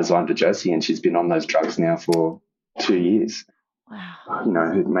that I designed for Josie, and she's been on those drugs now for 2 years.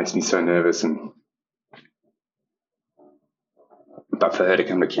 Wow. It makes me so nervous. But for her to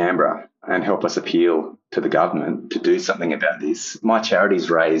come to Canberra and help us appeal to the government to do something about this, my charity's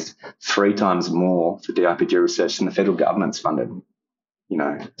raised 3 times more for DIPG research than the federal government's funded.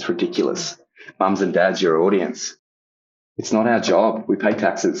 It's ridiculous. Mums and dads, your audience. It's not our job. We pay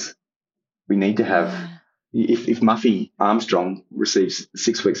taxes. We need to have, if Muffy Armstrong receives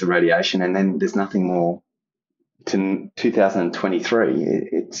 6 weeks of radiation and then there's nothing more to 2023,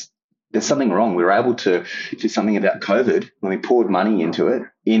 there's something wrong. We were able to do something about COVID when we poured money into it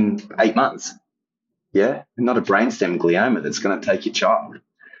in 8 months. Yeah, not a brainstem glioma that's going to take your child.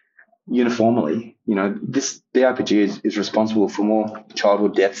 Uniformly, this DIPG is responsible for more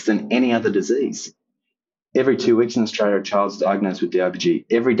childhood deaths than any other disease. Every 2 weeks in Australia, a child's diagnosed with DIPG.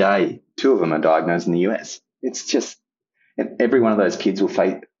 Every day, 2 of them are diagnosed in the US. It's just And every one of those kids will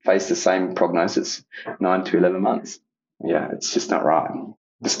face the same prognosis, 9 to 11 months. Yeah, it's just not right.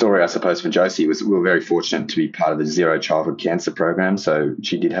 The story, I suppose, for Josie was we were very fortunate to be part of the Zero Childhood Cancer program. So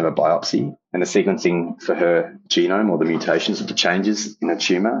she did have a biopsy, and the sequencing for her genome, or the mutations of the changes in the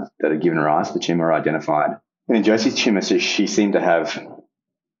tumour that had given rise to the tumour, identified. And in Josie's tumour, so she seemed to have,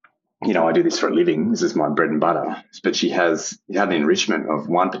 I do this for a living. This is my bread and butter. But she had an enrichment of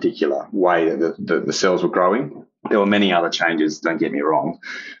one particular way that the cells were growing. There were many other changes, don't get me wrong,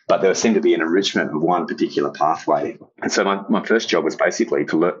 but there seemed to be an enrichment of one particular pathway. And so my first job was basically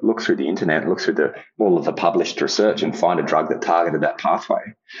to look through the internet, look through all of the published research and find a drug that targeted that pathway.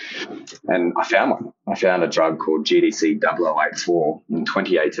 And I found one. I found a drug called GDC 0084 in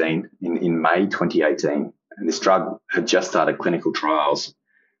 2018, in May 2018. And this drug had just started clinical trials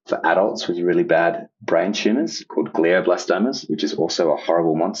for adults with really bad brain tumours called glioblastomas, which is also a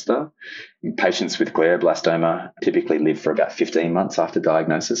horrible monster. And patients with glioblastoma typically live for about 15 months after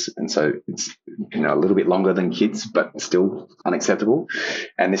diagnosis. And so it's a little bit longer than kids, but still unacceptable.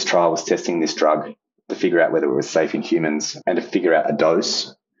 And this trial was testing this drug to figure out whether it was safe in humans and to figure out a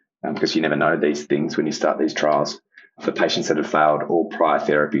dose, because you never know these things when you start these trials, for patients that had failed all prior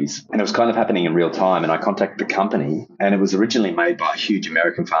therapies. And it was kind of happening in real time. And I contacted the company, and it was originally made by a huge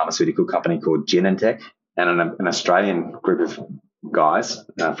American pharmaceutical company called Genentech, and an Australian group of guys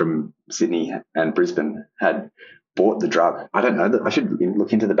from Sydney and Brisbane had bought the drug. I don't know, I should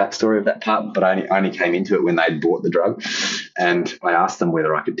look into the backstory of that part, but I only came into it when they'd bought the drug. And I asked them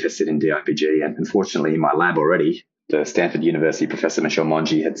whether I could test it in DIPG. And unfortunately, in my lab already, the Stanford University Professor Michelle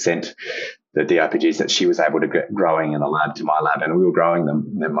Mongi had sent the DIPGs that she was able to get growing in the lab to my lab, and we were growing them.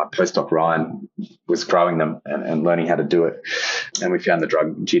 And then my postdoc Ryan was growing them and learning how to do it. And we found the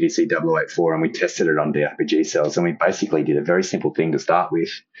drug GDC 0084, and we tested it on DIPG cells. And we basically did a very simple thing to start with,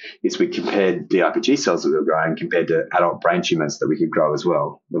 is we compared DIPG cells that we were growing compared to adult brain tumours that we could grow as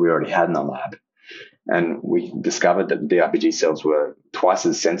well, that we already had in the lab. And we discovered that the DIPG cells were twice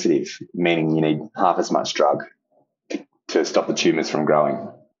as sensitive, meaning you need half as much drug to stop the tumours from growing.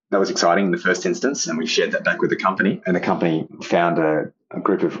 That was exciting in the first instance, and we shared that back with the company. And the company found a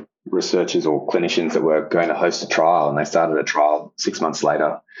group of researchers or clinicians that were going to host a trial, and they started a trial 6 months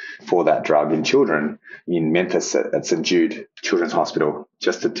later for that drug in children in Memphis at St. Jude Children's Hospital,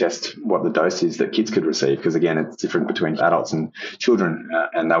 just to test what the dose is that kids could receive, because again, it's different between adults and children,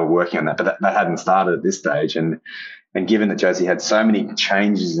 and they were working on that. But that hadn't started at this stage, and given that Josie had so many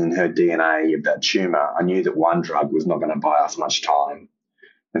changes in her DNA of that tumour, I knew that one drug was not going to buy us much time.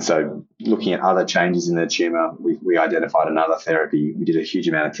 And so looking at other changes in the tumour, we identified another therapy. We did a huge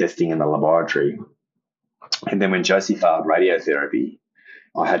amount of testing in the laboratory. And then when Josie failed radiotherapy,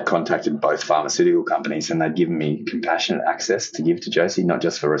 I had contacted both pharmaceutical companies, and they'd given me compassionate access to give to Josie, not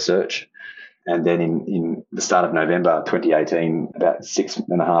just for research. And then in the start of November 2018, about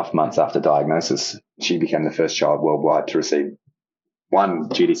 6.5 months after diagnosis, she became the first child worldwide to receive one,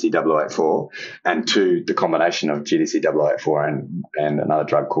 GDC 0084, and two, the combination of GDC 0084 and another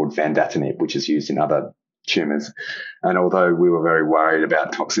drug called vandatinib, which is used in other tumours. And although we were very worried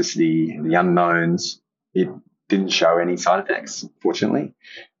about toxicity and the unknowns, it didn't show any side effects, fortunately,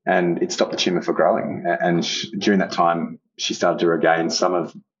 and it stopped the tumour from growing. And during that time, she started to regain some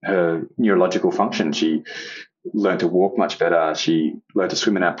of her neurological function. She learned to walk much better. She learned to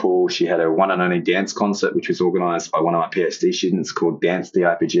swim in our pool. She had a one and only dance concert, which was organised by one of my PhD students called Dance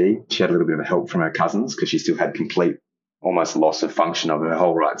DIPG. She had a little bit of help from her cousins because she still had complete, almost loss of function of her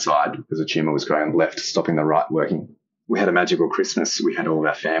whole right side because the tumour was growing left, stopping the right working. We had a magical Christmas. We had all of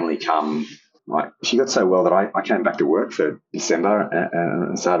our family come. She got so well that I came back to work for December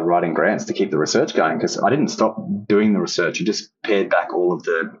and started writing grants to keep the research going, because I didn't stop doing the research. I just pared back all of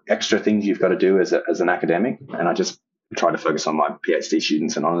the extra things you've got to do as an academic, and I just tried to focus on my PhD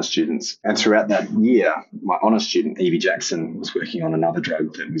students and honours students. And throughout that year, my honours student, Evie Jackson, was working on another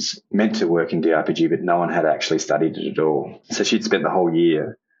drug that was meant to work in DIPG, but no one had actually studied it at all. So she'd spent the whole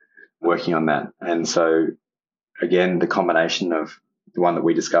year working on that. And so, again, the combination of the one that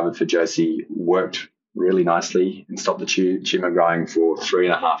we discovered for Josie worked really nicely and stopped the tumour growing for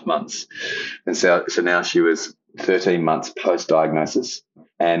 3.5 months. And so now she was 13 months post-diagnosis,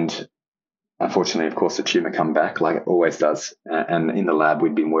 and unfortunately, of course, the tumour come back like it always does. And in the lab,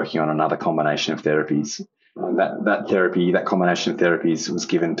 we'd been working on another combination of therapies. And that combination of therapies was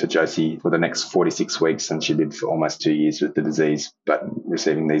given to Josie for the next 46 weeks, and she lived for almost 2 years with the disease, but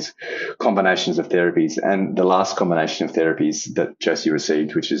receiving these combinations of therapies. And the last combination of therapies that Josie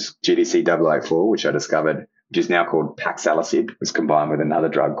received, which is GDC 0084, which I discovered, which is now called Paxilosib, was combined with another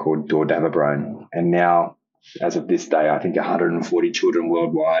drug called dordaviprone. And now, as of this day, I think 140 children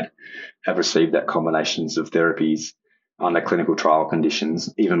worldwide have received that combinations of therapies. under clinical trial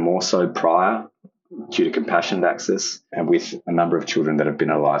conditions, even more so prior due to compassionate access, and with a number of children that have been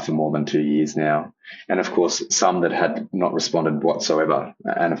alive for more than 2 years now. And of course, some that had not responded whatsoever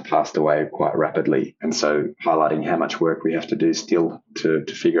and have passed away quite rapidly. And so highlighting how much work we have to do still to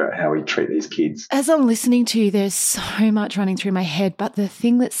figure out how we treat these kids. As I'm listening to you, there's so much running through my head, but the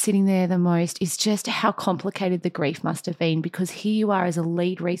thing that's sitting there the most is just how complicated the grief must have been, because here you are as a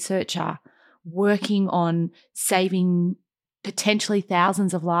lead researcher working on saving potentially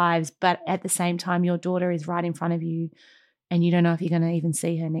thousands of lives, but at the same time, your daughter is right in front of you and you don't know if you're going to even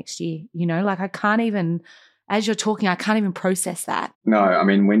see her next year. You know, like I can't even, as you're talking, I can't even process that. No, I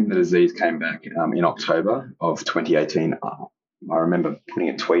mean, when the disease came back in October of 2018, I remember putting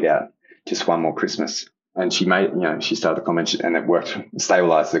a tweet out, just one more Christmas. And she made, she started the comment and it worked,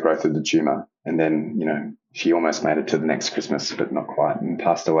 stabilized the growth of the tumor. And then, she almost made it to the next Christmas, but not quite, and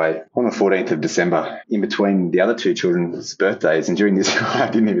passed away on the 14th of December in between the other two children's birthdays. And during this, I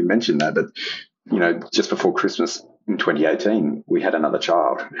didn't even mention that, but, just before Christmas in 2018, we had another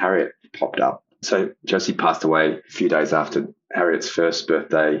child. Harriet popped up. So Josie passed away a few days after Harriet's first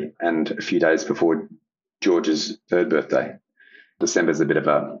birthday and a few days before George's third birthday. December's a bit of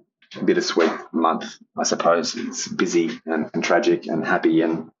a bittersweet month, I suppose. It's busy and tragic and happy.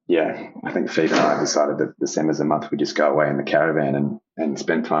 And yeah, I think Phoebe and I decided that December's a month we just go away in the caravan and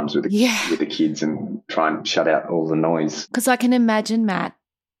spend times with the kids and try and shut out all the noise. Because I can imagine, Matt,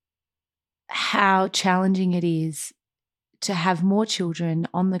 how challenging it is to have more children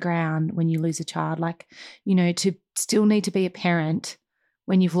on the ground when you lose a child. Like, to still need to be a parent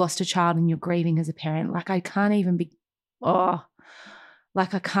when you've lost a child and you're grieving as a parent. Like I can't even I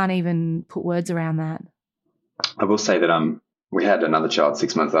can't even put words around that. I will say that we had another child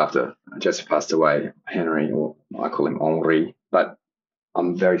 6 months after Joseph passed away, Henry, or I call him Henri. But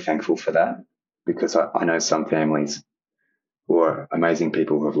I'm very thankful for that, because I know some families who are amazing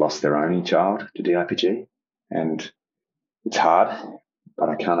people who have lost their only child to DIPG. And it's hard, but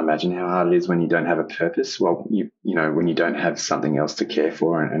I can't imagine how hard it is when you don't have a purpose. Well, when you don't have something else to care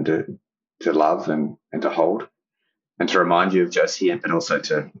for and to love and to hold. And to remind you of Josie, but also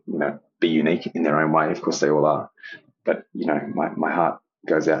to, be unique in their own way. Of course, they all are. But, my heart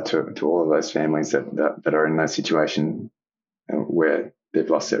goes out to all of those families that are in that situation where they've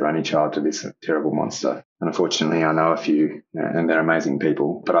lost their only child to this terrible monster. And unfortunately, I know a few, and they're amazing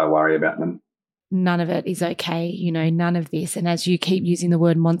people, but I worry about them. None of it is okay, none of this. And as you keep using the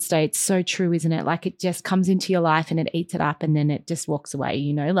word monster, it's so true, isn't it? Like it just comes into your life and it eats it up and then it just walks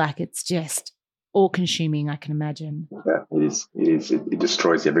away, like it's just all-consuming, I can imagine. Yeah, it is. It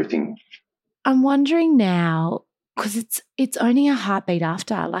destroys everything. I'm wondering now, because it's only a heartbeat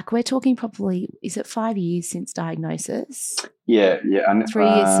after. Like we're talking probably, is it 5 years since diagnosis? Yeah. And 3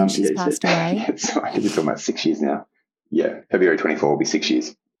 years since she's passed away. I think it's almost 6 years now. Yeah, February 24 will be 6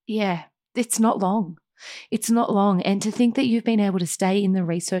 years. Yeah, it's not long. It's not long. And to think that you've been able to stay in the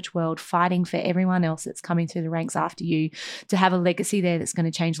research world fighting for everyone else that's coming through the ranks after you, to have a legacy there that's going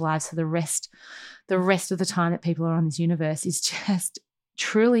to change lives for the rest of the time that people are on this universe is just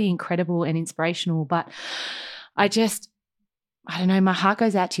truly incredible and inspirational. But I don't know, my heart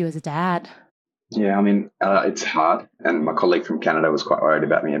goes out to you as a dad. Yeah, I mean, it's hard. And my colleague from Canada was quite worried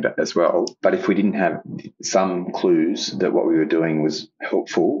about me as well. But if we didn't have some clues that what we were doing was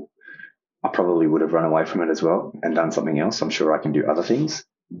helpful, I probably would have run away from it as well and done something else. I'm sure I can do other things.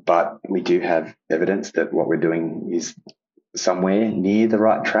 But we do have evidence that what we're doing is somewhere near the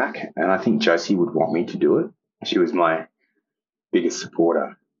right track. And I think Josie would want me to do it. She was my biggest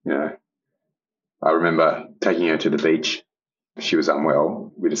supporter. I remember taking her to the beach. She was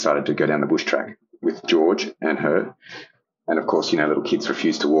unwell. We decided to go down the bush track with George and her. And of course, little kids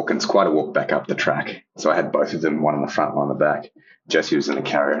refuse to walk, and it's quite a walk back up the track. So I had both of them, one on the front, one on the back. Josie was in the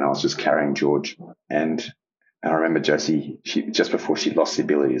carrier and I was just carrying George. And I remember Josie, just before she lost the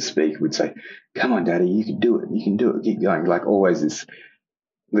ability to speak, would say, "Come on, Daddy, you can do it. You can do it. Keep going." Like always this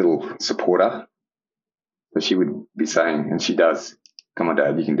little supporter. But she would be saying, and she does, "Come on,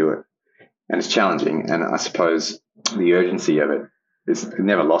 Dad, you can do it." And it's challenging. And I suppose the urgency of it is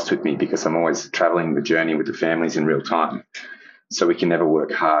never lost with me, because I'm always traveling the journey with the families in real time. So we can never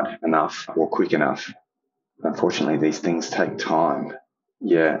work hard enough or quick enough. Unfortunately, these things take time.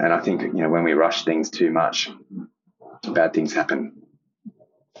 Yeah, and I think, when we rush things too much, bad things happen.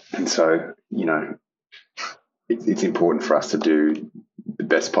 And so, it's important for us to do the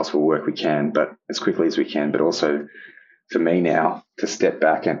best possible work we can, but as quickly as we can, but also for me now to step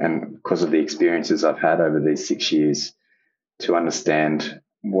back and because of the experiences I've had over these 6 years, to understand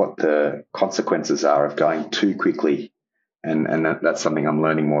what the consequences are of going too quickly. And that's something I'm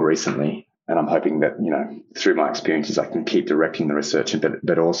learning more recently. And I'm hoping that, through my experiences, I can keep directing the research,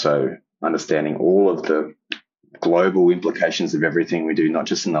 but also understanding all of the global implications of everything we do, not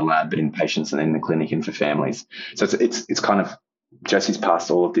just in the lab, but in patients and in the clinic and for families. So it's kind of, Josie's passed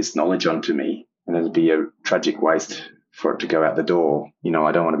all of this knowledge on to me, and it'd be a tragic waste for it to go out the door.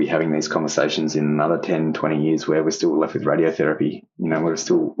 I don't want to be having these conversations in another 10, 20 years where we're still left with radiotherapy. We're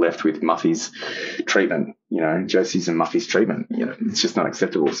still left with Muffy's treatment, Josie's and Muffy's treatment. It's just not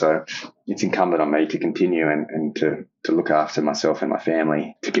acceptable. So it's incumbent on me to continue and to look after myself and my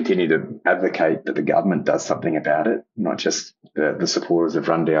family, to continue to advocate that the government does something about it, not just the supporters of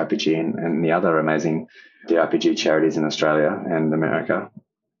Run DIPG and the other amazing DIPG charities in Australia and America,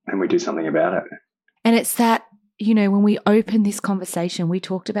 and we do something about it. And it's that, when we opened this conversation, we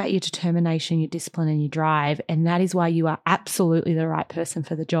talked about your determination, your discipline and your drive, and that is why you are absolutely the right person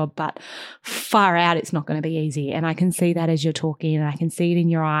for the job, but far out it's not going to be easy. And I can see that as you're talking, and I can see it in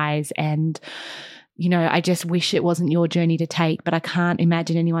your eyes, and I just wish it wasn't your journey to take, but I can't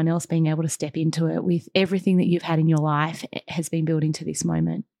imagine anyone else being able to step into it with everything that you've had in your life has been building to this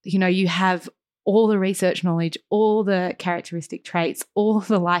moment. You have all the research knowledge, all the characteristic traits, all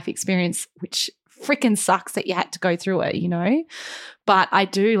the life experience, which freaking sucks that you had to go through it, But I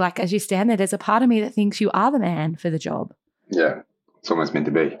do, like, as you stand there, there's a part of me that thinks you are the man for the job. Yeah, it's almost meant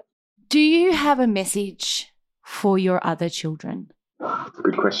to be. Do you have a message for your other children?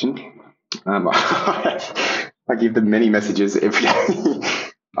 Good question. I give them many messages every day.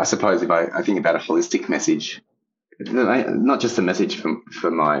 I suppose if I think about a holistic message, not just a message for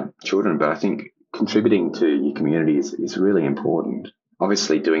my children, but I think contributing to your community is really important.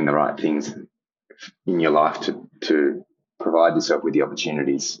 Obviously, doing the right things in your life to provide yourself with the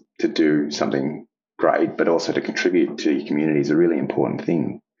opportunities to do something great, but also to contribute to your community is a really important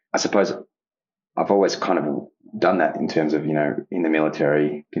thing. I suppose I've always kind of done that in terms of, in the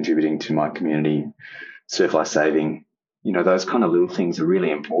military, contributing to my community, surf life saving, those kind of little things are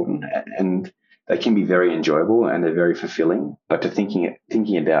really important, and they can be very enjoyable and they're very fulfilling. But to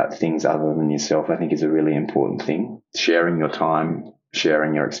thinking about things other than yourself, I think is a really important thing. Sharing your time,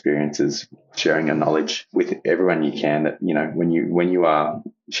 sharing your experiences, sharing your knowledge with everyone you can, that, when you are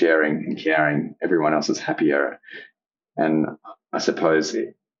sharing and caring, everyone else is happier. And I suppose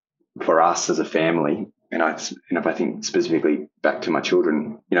for us as a family, and if I think specifically back to my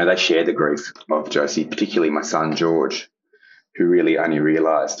children, they share the grief of Josie, particularly my son George, who really only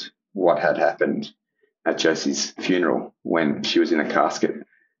realised what had happened at Josie's funeral when she was in a casket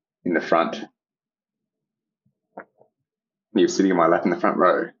in the front. He was sitting in my lap in the front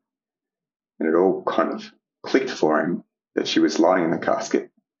row, and it all kind of clicked for him that she was lying in the casket.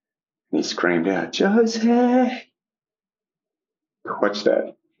 And he screamed out, "Josie!" Watch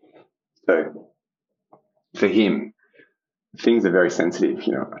that. So for him, things are very sensitive.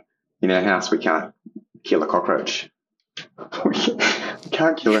 In our house, we can't kill a cockroach. We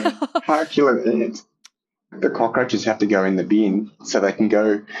can't kill it. Can't kill an ant. The cockroaches have to go in the bin so they can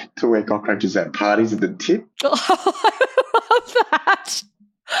go to where cockroaches at parties at the tip. I love that.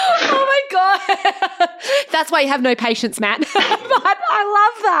 Oh my God. That's why you have no patience, Matt. But I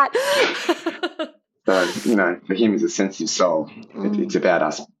love that. So, for him as a sensitive soul, it's about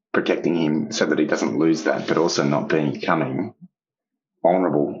us protecting him so that he doesn't lose that, but also not becoming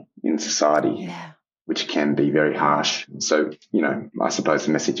vulnerable in society, which can be very harsh. So, I suppose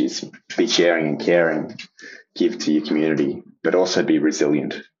the message is be sharing and caring, give to your community, but also be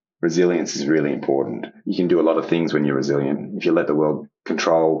resilient. Resilience is really important. You can do a lot of things when you're resilient. If you let the world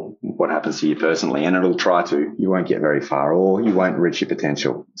control what happens to you personally, and it'll try to, you won't get very far, or you won't reach your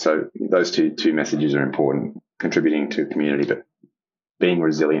potential. So those two messages are important, contributing to community, but being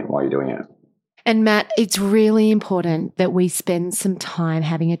resilient while you're doing it. And Matt, it's really important that we spend some time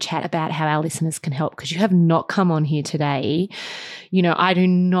having a chat about how our listeners can help, because you have not come on here today. I do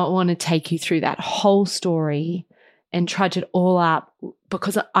not want to take you through that whole story and trudge it all up,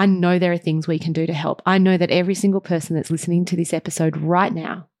 because I know there are things we can do to help. I know that every single person that's listening to this episode right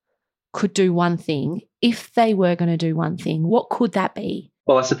now could do one thing. If they were going to do one thing, what could that be?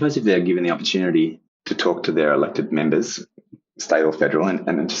 Well, I suppose if they're given the opportunity to talk to their elected members, state or federal,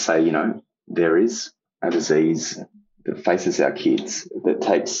 and to say, there is a disease that faces our kids that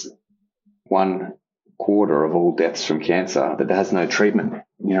takes 1/4 of all deaths from cancer, that has no treatment.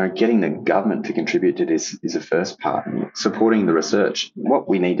 Getting the government to contribute to this is the first part. Supporting the research. What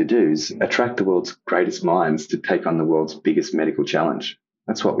we need to do is attract the world's greatest minds to take on the world's biggest medical challenge.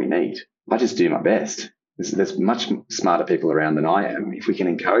 That's what we need. I just do my best. There's much smarter people around than I am. If we can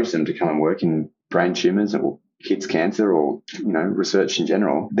encourage them to come and work in brain tumours or kids' cancer or, research in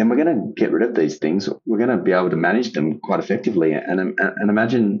general, then we're going to get rid of these things. We're going to be able to manage them quite effectively. And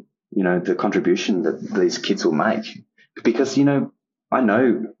imagine the contribution that these kids will make. Because, I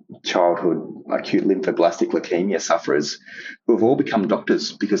know childhood acute lymphoblastic leukemia sufferers who have all become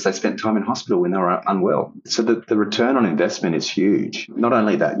doctors because they spent time in hospital when they were unwell. So the return on investment is huge. Not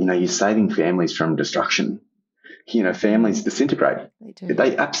only that, you're saving families from destruction. Families disintegrate. They do.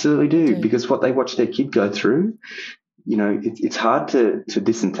 They absolutely do, because what they watch their kid go through, it's hard to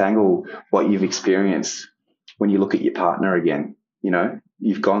disentangle what you've experienced when you look at your partner again.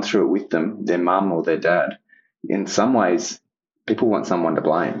 You've gone through it with them, their mum or their dad. In some ways, people want someone to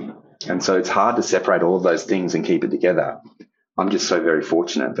blame. And so it's hard to separate all of those things and keep it together. I'm just so very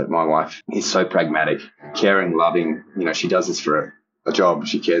fortunate that my wife is so pragmatic, caring, loving. She does this for a job.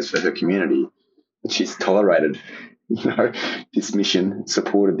 She cares for her community. But she's tolerated, this mission,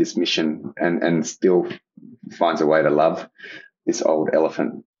 supported this mission, and still finds a way to love this old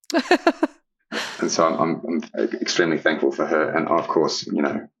elephant. And so I'm extremely thankful for her. And of course,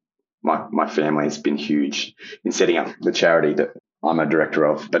 my family has been huge in setting up the charity that I'm a director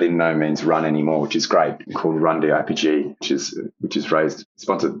of, but in no means run anymore, which is great, called Run DIPG, which has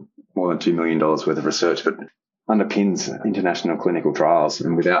sponsored more than $2 million worth of research, but underpins international clinical trials.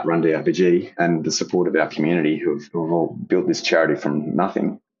 And without Run DIPG and the support of our community who have all built this charity from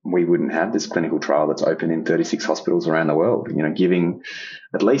nothing, we wouldn't have this clinical trial that's open in 36 hospitals around the world, giving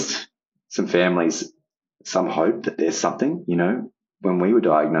at least some families some hope that there's something, when we were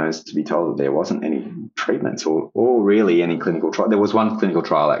diagnosed, to be told that there wasn't any treatments or really any clinical trial. There was one clinical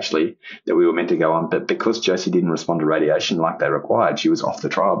trial actually that we were meant to go on, but because Josie didn't respond to radiation like they required, she was off the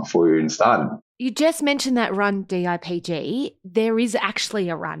trial before we even started. You just mentioned that Run DIPG. There is actually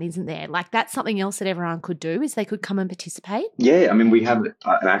a run, isn't there? Like, that's something else that everyone could do, is they could come and participate. Yeah, we have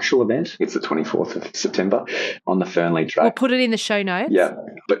an actual event. It's the 24th of September on the Fernley track. We'll put it in the show notes. Yeah,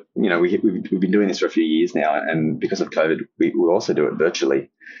 but, we've been doing this for a few years now, and because of COVID, we also do it virtually.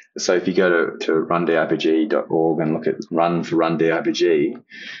 So if you go to rundipg.org and look at Run for Run DIPG,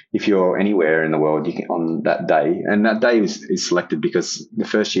 if you're anywhere in the world, you can on that day. And that day is selected because the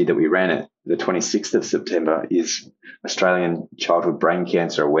first year that we ran it, the 26th of September, is Australian Childhood Brain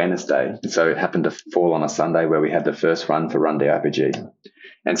Cancer Awareness Day. So it happened to fall on a Sunday where we had the first Run for Run DIPG.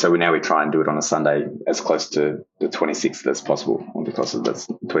 And so we try and do it on a Sunday as close to the 26th as possible, because the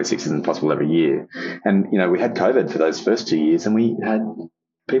 26th isn't possible every year. And, we had COVID for those first 2 years, and we had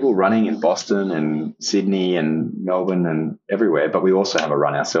people running in Boston and Sydney and Melbourne and everywhere, but we also have a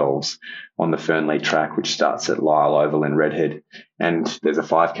run ourselves on the Fernley track, which starts at Lyle Oval in Redhead. And there's a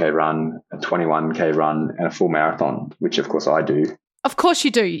 5K run, a 21K run, and a full marathon, which of course I do. Of course you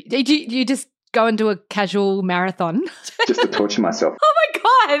do. You just go and do a casual marathon? Just to torture myself. Oh my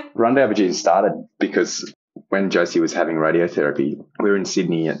God. Run DIPG started because when Josie was having radiotherapy, we were in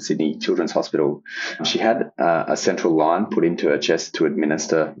Sydney at Sydney Children's Hospital. She had a central line put into her chest to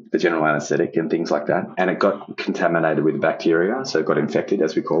administer the general anaesthetic and things like that. And it got contaminated with bacteria, so it got infected,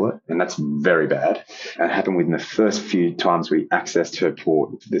 as we call it. And that's very bad. And it happened within the first few times we accessed her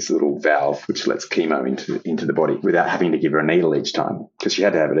port, this little valve which lets chemo into the body without having to give her a needle each time, because she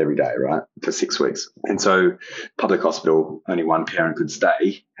had to have it every day, right, for 6 weeks. And so public hospital, only one parent could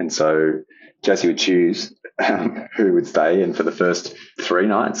stay. And so Josie would choose who would stay, and for the first 3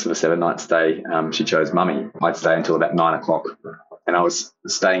 nights of a 7-night stay, she chose Mummy. I'd stay until about 9 o'clock, and I was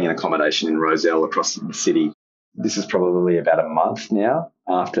staying in accommodation in Rozelle across the city. This is probably about a month now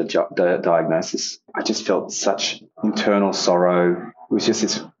after the diagnosis. I just felt such internal sorrow. It was just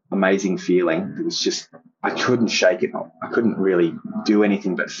this amazing feeling. It was just, I couldn't shake it. I couldn't really do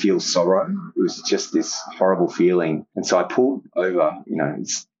anything but feel sorrow. It was just this horrible feeling. And so I pulled over,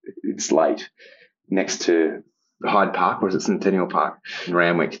 it's late, next to Hyde Park, or is it Centennial Park, in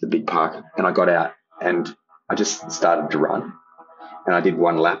Randwick, the big park. And I got out and I just started to run. And I did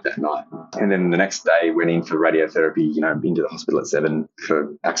 1 lap that night. And then the next day went in for radiotherapy, into the hospital at 7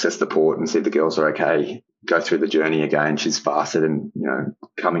 for access the port and see if the girls are okay, go through the journey again. She's fasted and,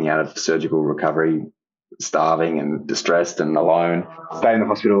 coming out of surgical recovery, starving and distressed and alone. Stay in the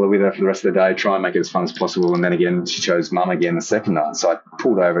hospital with her for the rest of the day, try and make it as fun as possible. And then again, she chose Mum again the second night. So I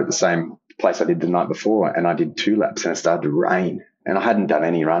pulled over at the same place I did the night before, and I did 2 laps, and it started to rain. And I hadn't done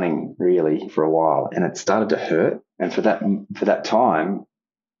any running really for a while, and it started to hurt. And for that time,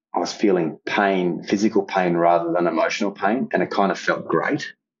 I was feeling pain, physical pain rather than emotional pain, and it kind of felt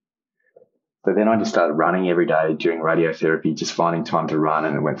great. So then I just started running every day during radiotherapy, just finding time to run,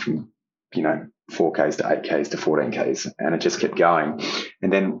 and it went from, 4Ks to 8Ks to 14Ks, and it just kept going.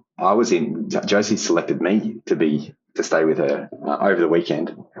 And then Josie selected me to stay with her over the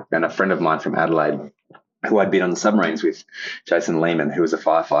weekend, and a friend of mine from Adelaide who I'd been on the submarines with, Jason Lehman, who was a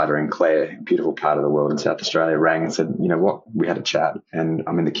firefighter in Clare, a beautiful part of the world in South Australia, rang and said, you know what, we had a chat and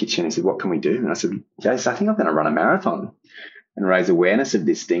I'm in the kitchen. He said, what can we do? And I said, Jason, I think I'm going to run a marathon and raise awareness of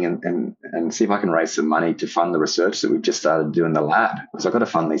this thing and see if I can raise some money to fund the research that we've just started doing in the lab, because I've got to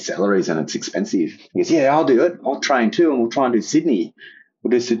fund these salaries and it's expensive. He goes, yeah, I'll do it. I'll train too, and we'll try and do Sydney.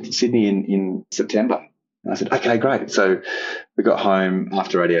 We'll do Sydney in September. And I said, okay, great. So we got home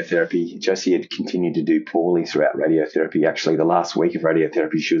after radiotherapy. Josie had continued to do poorly throughout radiotherapy. Actually, the last week of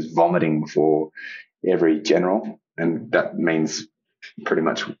radiotherapy, she was vomiting before every general. And that means pretty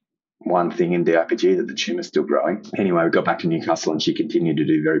much one thing in DIPG, that the tumour's still growing. Anyway, we got back to Newcastle and she continued to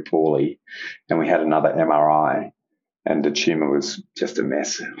do very poorly. And we had another MRI and the tumour was just a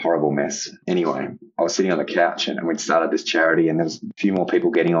mess, horrible mess. Anyway, I was sitting on the couch and we'd started this charity and there was a few more people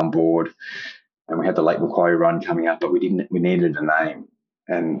getting on board. And we had the Lake Macquarie run coming up, but we needed a name.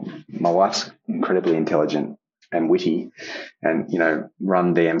 And my wife's incredibly intelligent and witty. And, you know,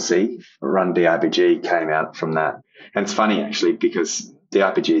 Run DMC, Run DIPG came out from that. And it's funny, actually, because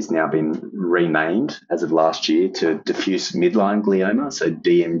DIPG has now been renamed as of last year to diffuse midline glioma, so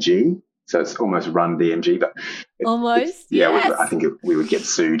DMG. So it's almost Run DMG, but almost. Yes. I think we would get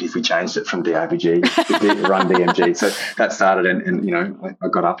sued if we changed it from DIPG to Run DMG. So that started, and you know, I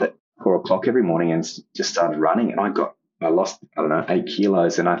got up at 4 o'clock every morning and just started running, and I lost 8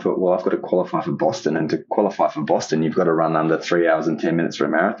 kilos, and I thought, well, I've got to qualify for Boston, and to qualify for Boston, you've got to run under 3 hours and 10 minutes for a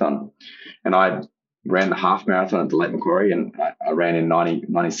marathon. And I ran the half marathon at the Lake Macquarie, and I ran in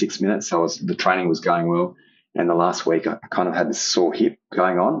 96 minutes. So the training was going well. And the last week, I kind of had this sore hip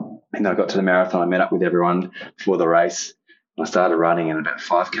going on. And then I got to the marathon. I met up with everyone for the race. I started running, and about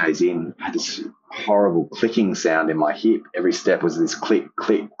 5Ks in, I had this horrible clicking sound in my hip. Every step was this click,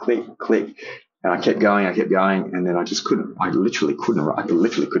 click, click, click. And I kept going, and then I just couldn't. I literally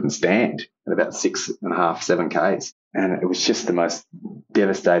couldn't stand at about 6.5, 7Ks. And it was just the most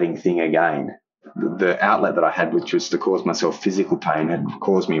devastating thing again. The outlet that I had, which was to cause myself physical pain, had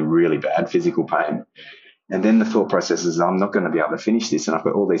caused me really bad physical pain. And then the thought process is, I'm not going to be able to finish this, and I've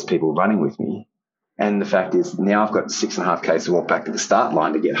got all these people running with me. And the fact is, now I've got 6.5 Ks to walk back to the start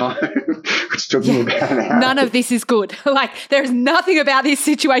line to get home, which took me about an hour. None of this is good. Like, there's nothing about this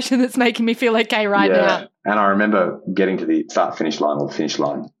situation that's making me feel okay right now. And I remember getting to the finish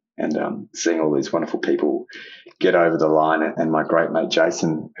line and seeing all these wonderful people get over the line. And my great mate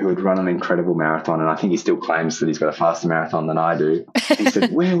Jason, who had run an incredible marathon, and I think he still claims that he's got a faster marathon than I do. He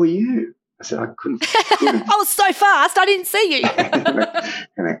said, where were you? I said, I couldn't. I was so fast, I didn't see you.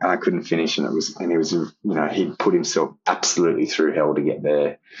 and I couldn't finish, and he was, you know, he'd put himself absolutely through hell to get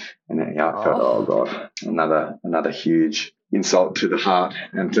there. And I felt, oh God, another huge insult to the heart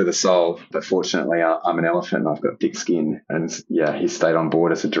and to the soul. But fortunately, I'm an elephant and I've got thick skin. And he stayed on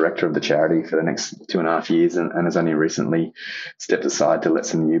board as a director of the charity for the next 2.5 years and has only recently stepped aside to let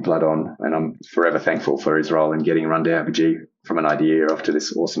some new blood on. And I'm forever thankful for his role in getting Run DIPG from an idea off to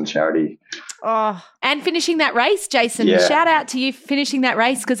this awesome charity. Oh, and finishing that race, Jason. Yeah. Shout out to you for finishing that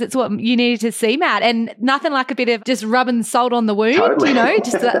race, because it's what you needed to see, Matt. And nothing like a bit of just rubbing salt on the wound, Totally. You know,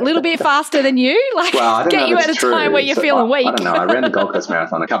 just a little bit faster than you. Like, well, get you at a time where you're feeling weak. I don't know. I ran the Gold Coast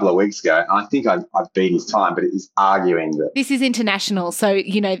Marathon a couple of weeks ago. And I think I've beat his time, but he's arguing that. This is international. So,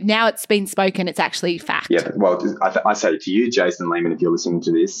 you know, now it's been spoken, it's actually fact. Yeah, well, I say to you, Jason Lehman, if you're listening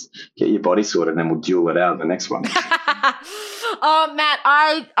to this, get your body sorted and then we'll duel it out at the next one. Oh, Matt,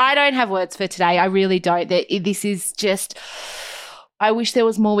 I don't have words for today. I really don't. This is just, I wish there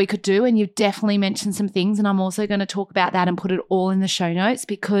was more we could do, and you've definitely mentioned some things, and I'm also going to talk about that and put it all in the show notes,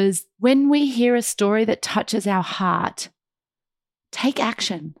 because when we hear a story that touches our heart, take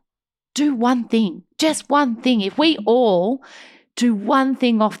action. Do one thing, just one thing. If we all do one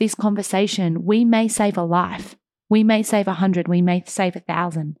thing off this conversation, we may save a life. We may save 100. We may save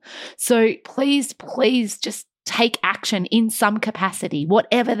 1,000. So please just take action in some capacity,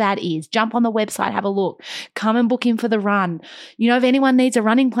 whatever that is. Jump on the website, have a look, come and book in for the run. You know, if anyone needs a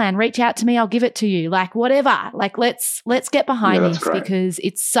running plan, reach out to me. I'll give it to you. Like, whatever. Like, let's get behind this, because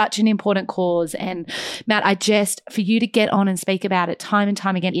it's such an important cause. And Matt, for you to get on and speak about it time and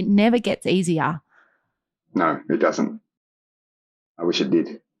time again, it never gets easier. No, it doesn't. I wish it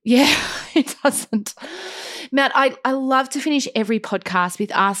did. Yeah, it doesn't. Matt, I love to finish every podcast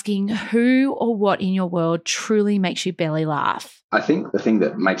with asking who or what in your world truly makes you belly laugh. I think the thing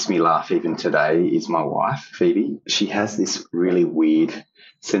that makes me laugh even today is my wife, Phoebe. She has this really weird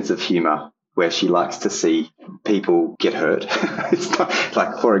sense of humour where she likes to see people get hurt. It's not,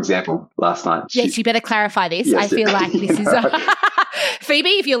 like, for example, last night. Yes, you better clarify this. Yes, I feel like this is Phoebe,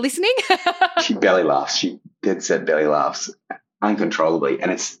 if you're listening. She belly laughs. She dead set belly laughs uncontrollably, and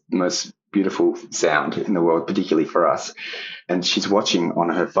it's the most beautiful sound in the world, particularly for us. And she's watching on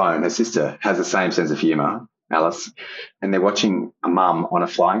her phone. Her sister has the same sense of humour, Alice, and they're watching a mum on a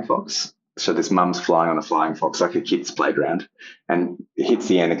flying fox. So this mum's flying on a flying fox like a kid's playground, and it hits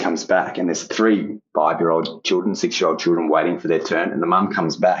the end and comes back, and there's 3 5-year-old children, 6-year-old children waiting for their turn, and the mum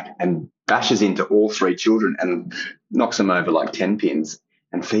comes back and bashes into all 3 children and knocks them over like 10 pins.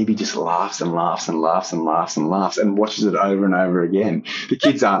 And Phoebe just laughs and laughs and laughs and laughs and laughs and watches it over and over again. The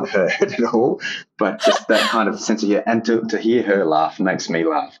kids aren't hurt at all, but just that kind of sense of humor. And to hear her laugh makes me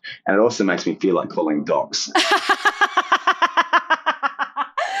laugh. And it also makes me feel like calling dogs.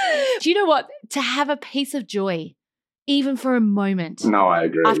 Do you know what? To have a piece of joy, even for a moment. No, I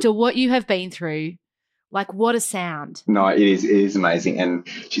agree. After what you have been through, like what a sound. No, it is amazing. And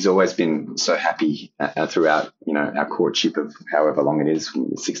she's always been so happy throughout, our courtship of however long it is,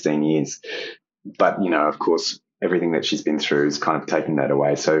 16 years. But, of course, everything that she's been through is kind of taking that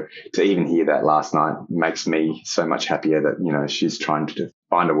away. So to even hear that last night makes me so much happier that, she's trying to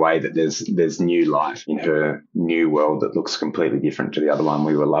find a way that there's new life in her new world that looks completely different to the other one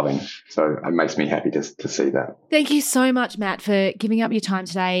we were loving. So it makes me happy to see that. Thank you so much, Matt, for giving up your time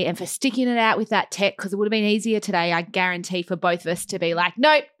today and for sticking it out with that tech, because it would have been easier today, I guarantee, for both of us to be like,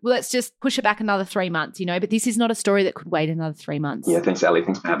 nope, let's just push it back another 3 months, but this is not a story that could wait another 3 months. Yeah, thanks, Ali.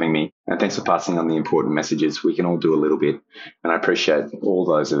 Thanks for having me. And thanks for passing on the important messages. We can all do a little bit. And I appreciate all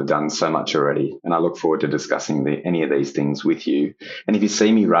those that have done so much already. And I look forward to discussing any of these things with you. And if you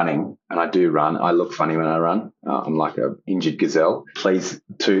see me running, and I do run, I look funny when I run. I'm like an injured gazelle. Please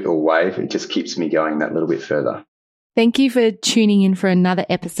toot or wave. It just keeps me going that little bit further. Thank you for tuning in for another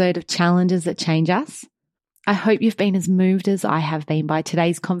episode of Challenges That Change Us. I hope you've been as moved as I have been by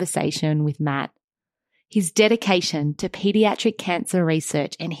today's conversation with Matt. His dedication to pediatric cancer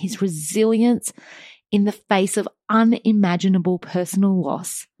research and his resilience in the face of unimaginable personal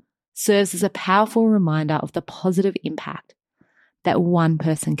loss serves as a powerful reminder of the positive impact that one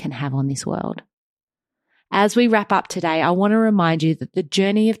person can have on this world. As we wrap up today, I want to remind you that the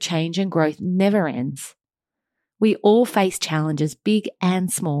journey of change and growth never ends. We all face challenges, big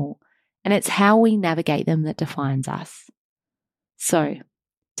and small, and it's how we navigate them that defines us. So,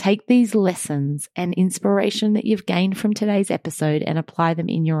 take these lessons and inspiration that you've gained from today's episode and apply them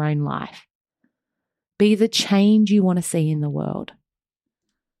in your own life. Be the change you want to see in the world.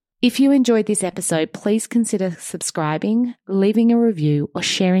 If you enjoyed this episode, please consider subscribing, leaving a review, or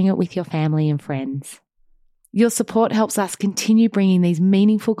sharing it with your family and friends. Your support helps us continue bringing these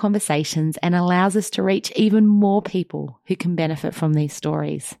meaningful conversations and allows us to reach even more people who can benefit from these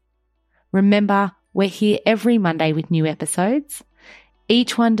stories. Remember, we're here every Monday with new episodes,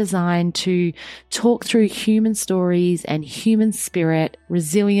 each one designed to talk through human stories and human spirit,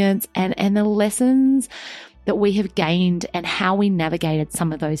 resilience, and the lessons that we have gained and how we navigated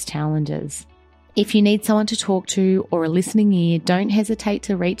some of those challenges. If you need someone to talk to or a listening ear, don't hesitate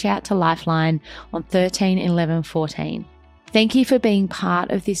to reach out to Lifeline on 13 11 14. Thank you for being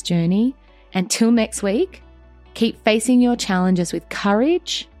part of this journey. Until next week, keep facing your challenges with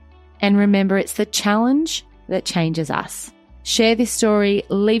courage, and remember, it's the challenge that changes us. Share this story,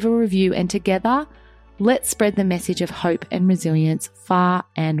 leave a review, and together, let's spread the message of hope and resilience far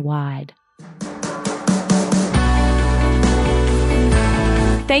and wide.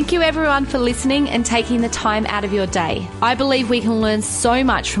 Thank you everyone for listening and taking the time out of your day. I believe we can learn so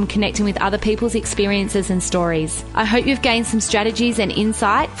much from connecting with other people's experiences and stories. I hope you've gained some strategies and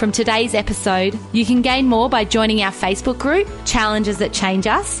insight from today's episode. You can gain more by joining our Facebook group, Challenges That Change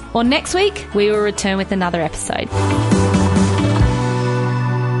Us, or next week we will return with another episode.